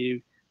up with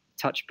you,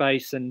 touch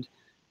base, and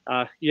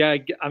I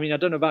mean, I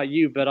don't know about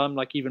you, but I'm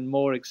like even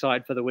more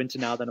excited for the winter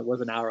now than it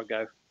was an hour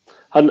ago.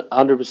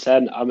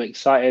 100%. I'm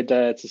excited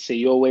to see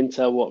your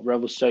winter, what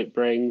Revelstoke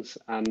brings,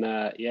 and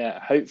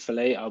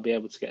hopefully I'll be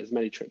able to get as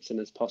many trips in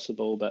as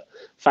possible. But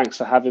thanks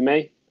for having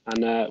me,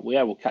 and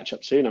we'll catch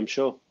up soon, I'm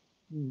sure.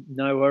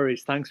 No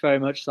worries. Thanks very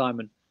much,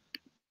 Simon.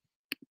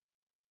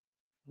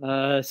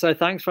 So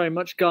thanks very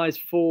much, guys,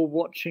 for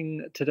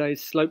watching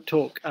today's Slope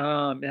Talk.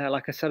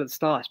 Like I said at the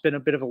start, it's been a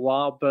bit of a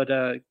while, but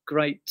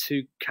great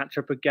to catch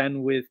up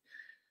again with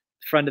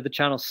a friend of the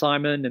channel,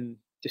 Simon, and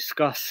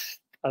discuss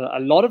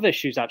a lot of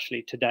issues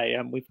actually today.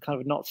 And we've kind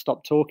of not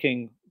stopped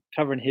talking,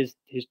 covering his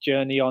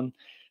journey on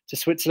to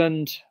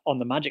Switzerland on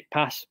the Magic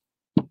Pass.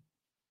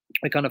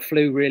 We kind of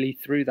flew really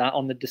through that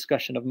on the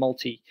discussion of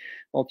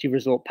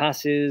multi-resort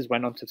passes,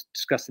 went on to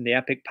discussing the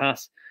Epic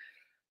Pass.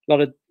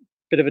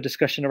 Bit of a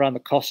discussion around the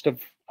cost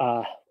of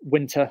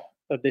winter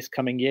of this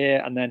coming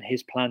year, and then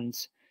his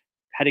plans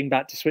heading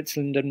back to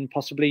Switzerland and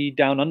possibly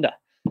down under.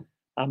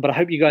 But I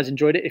hope you guys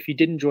enjoyed it. If you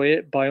did enjoy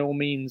it, by all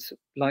means,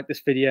 like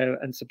this video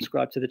and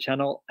subscribe to the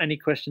channel. Any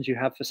questions you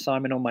have for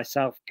Simon or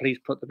myself, please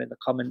put them in the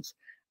comments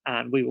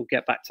and we will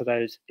get back to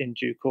those in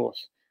due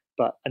course.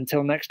 But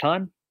until next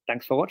time,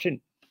 thanks for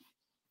watching.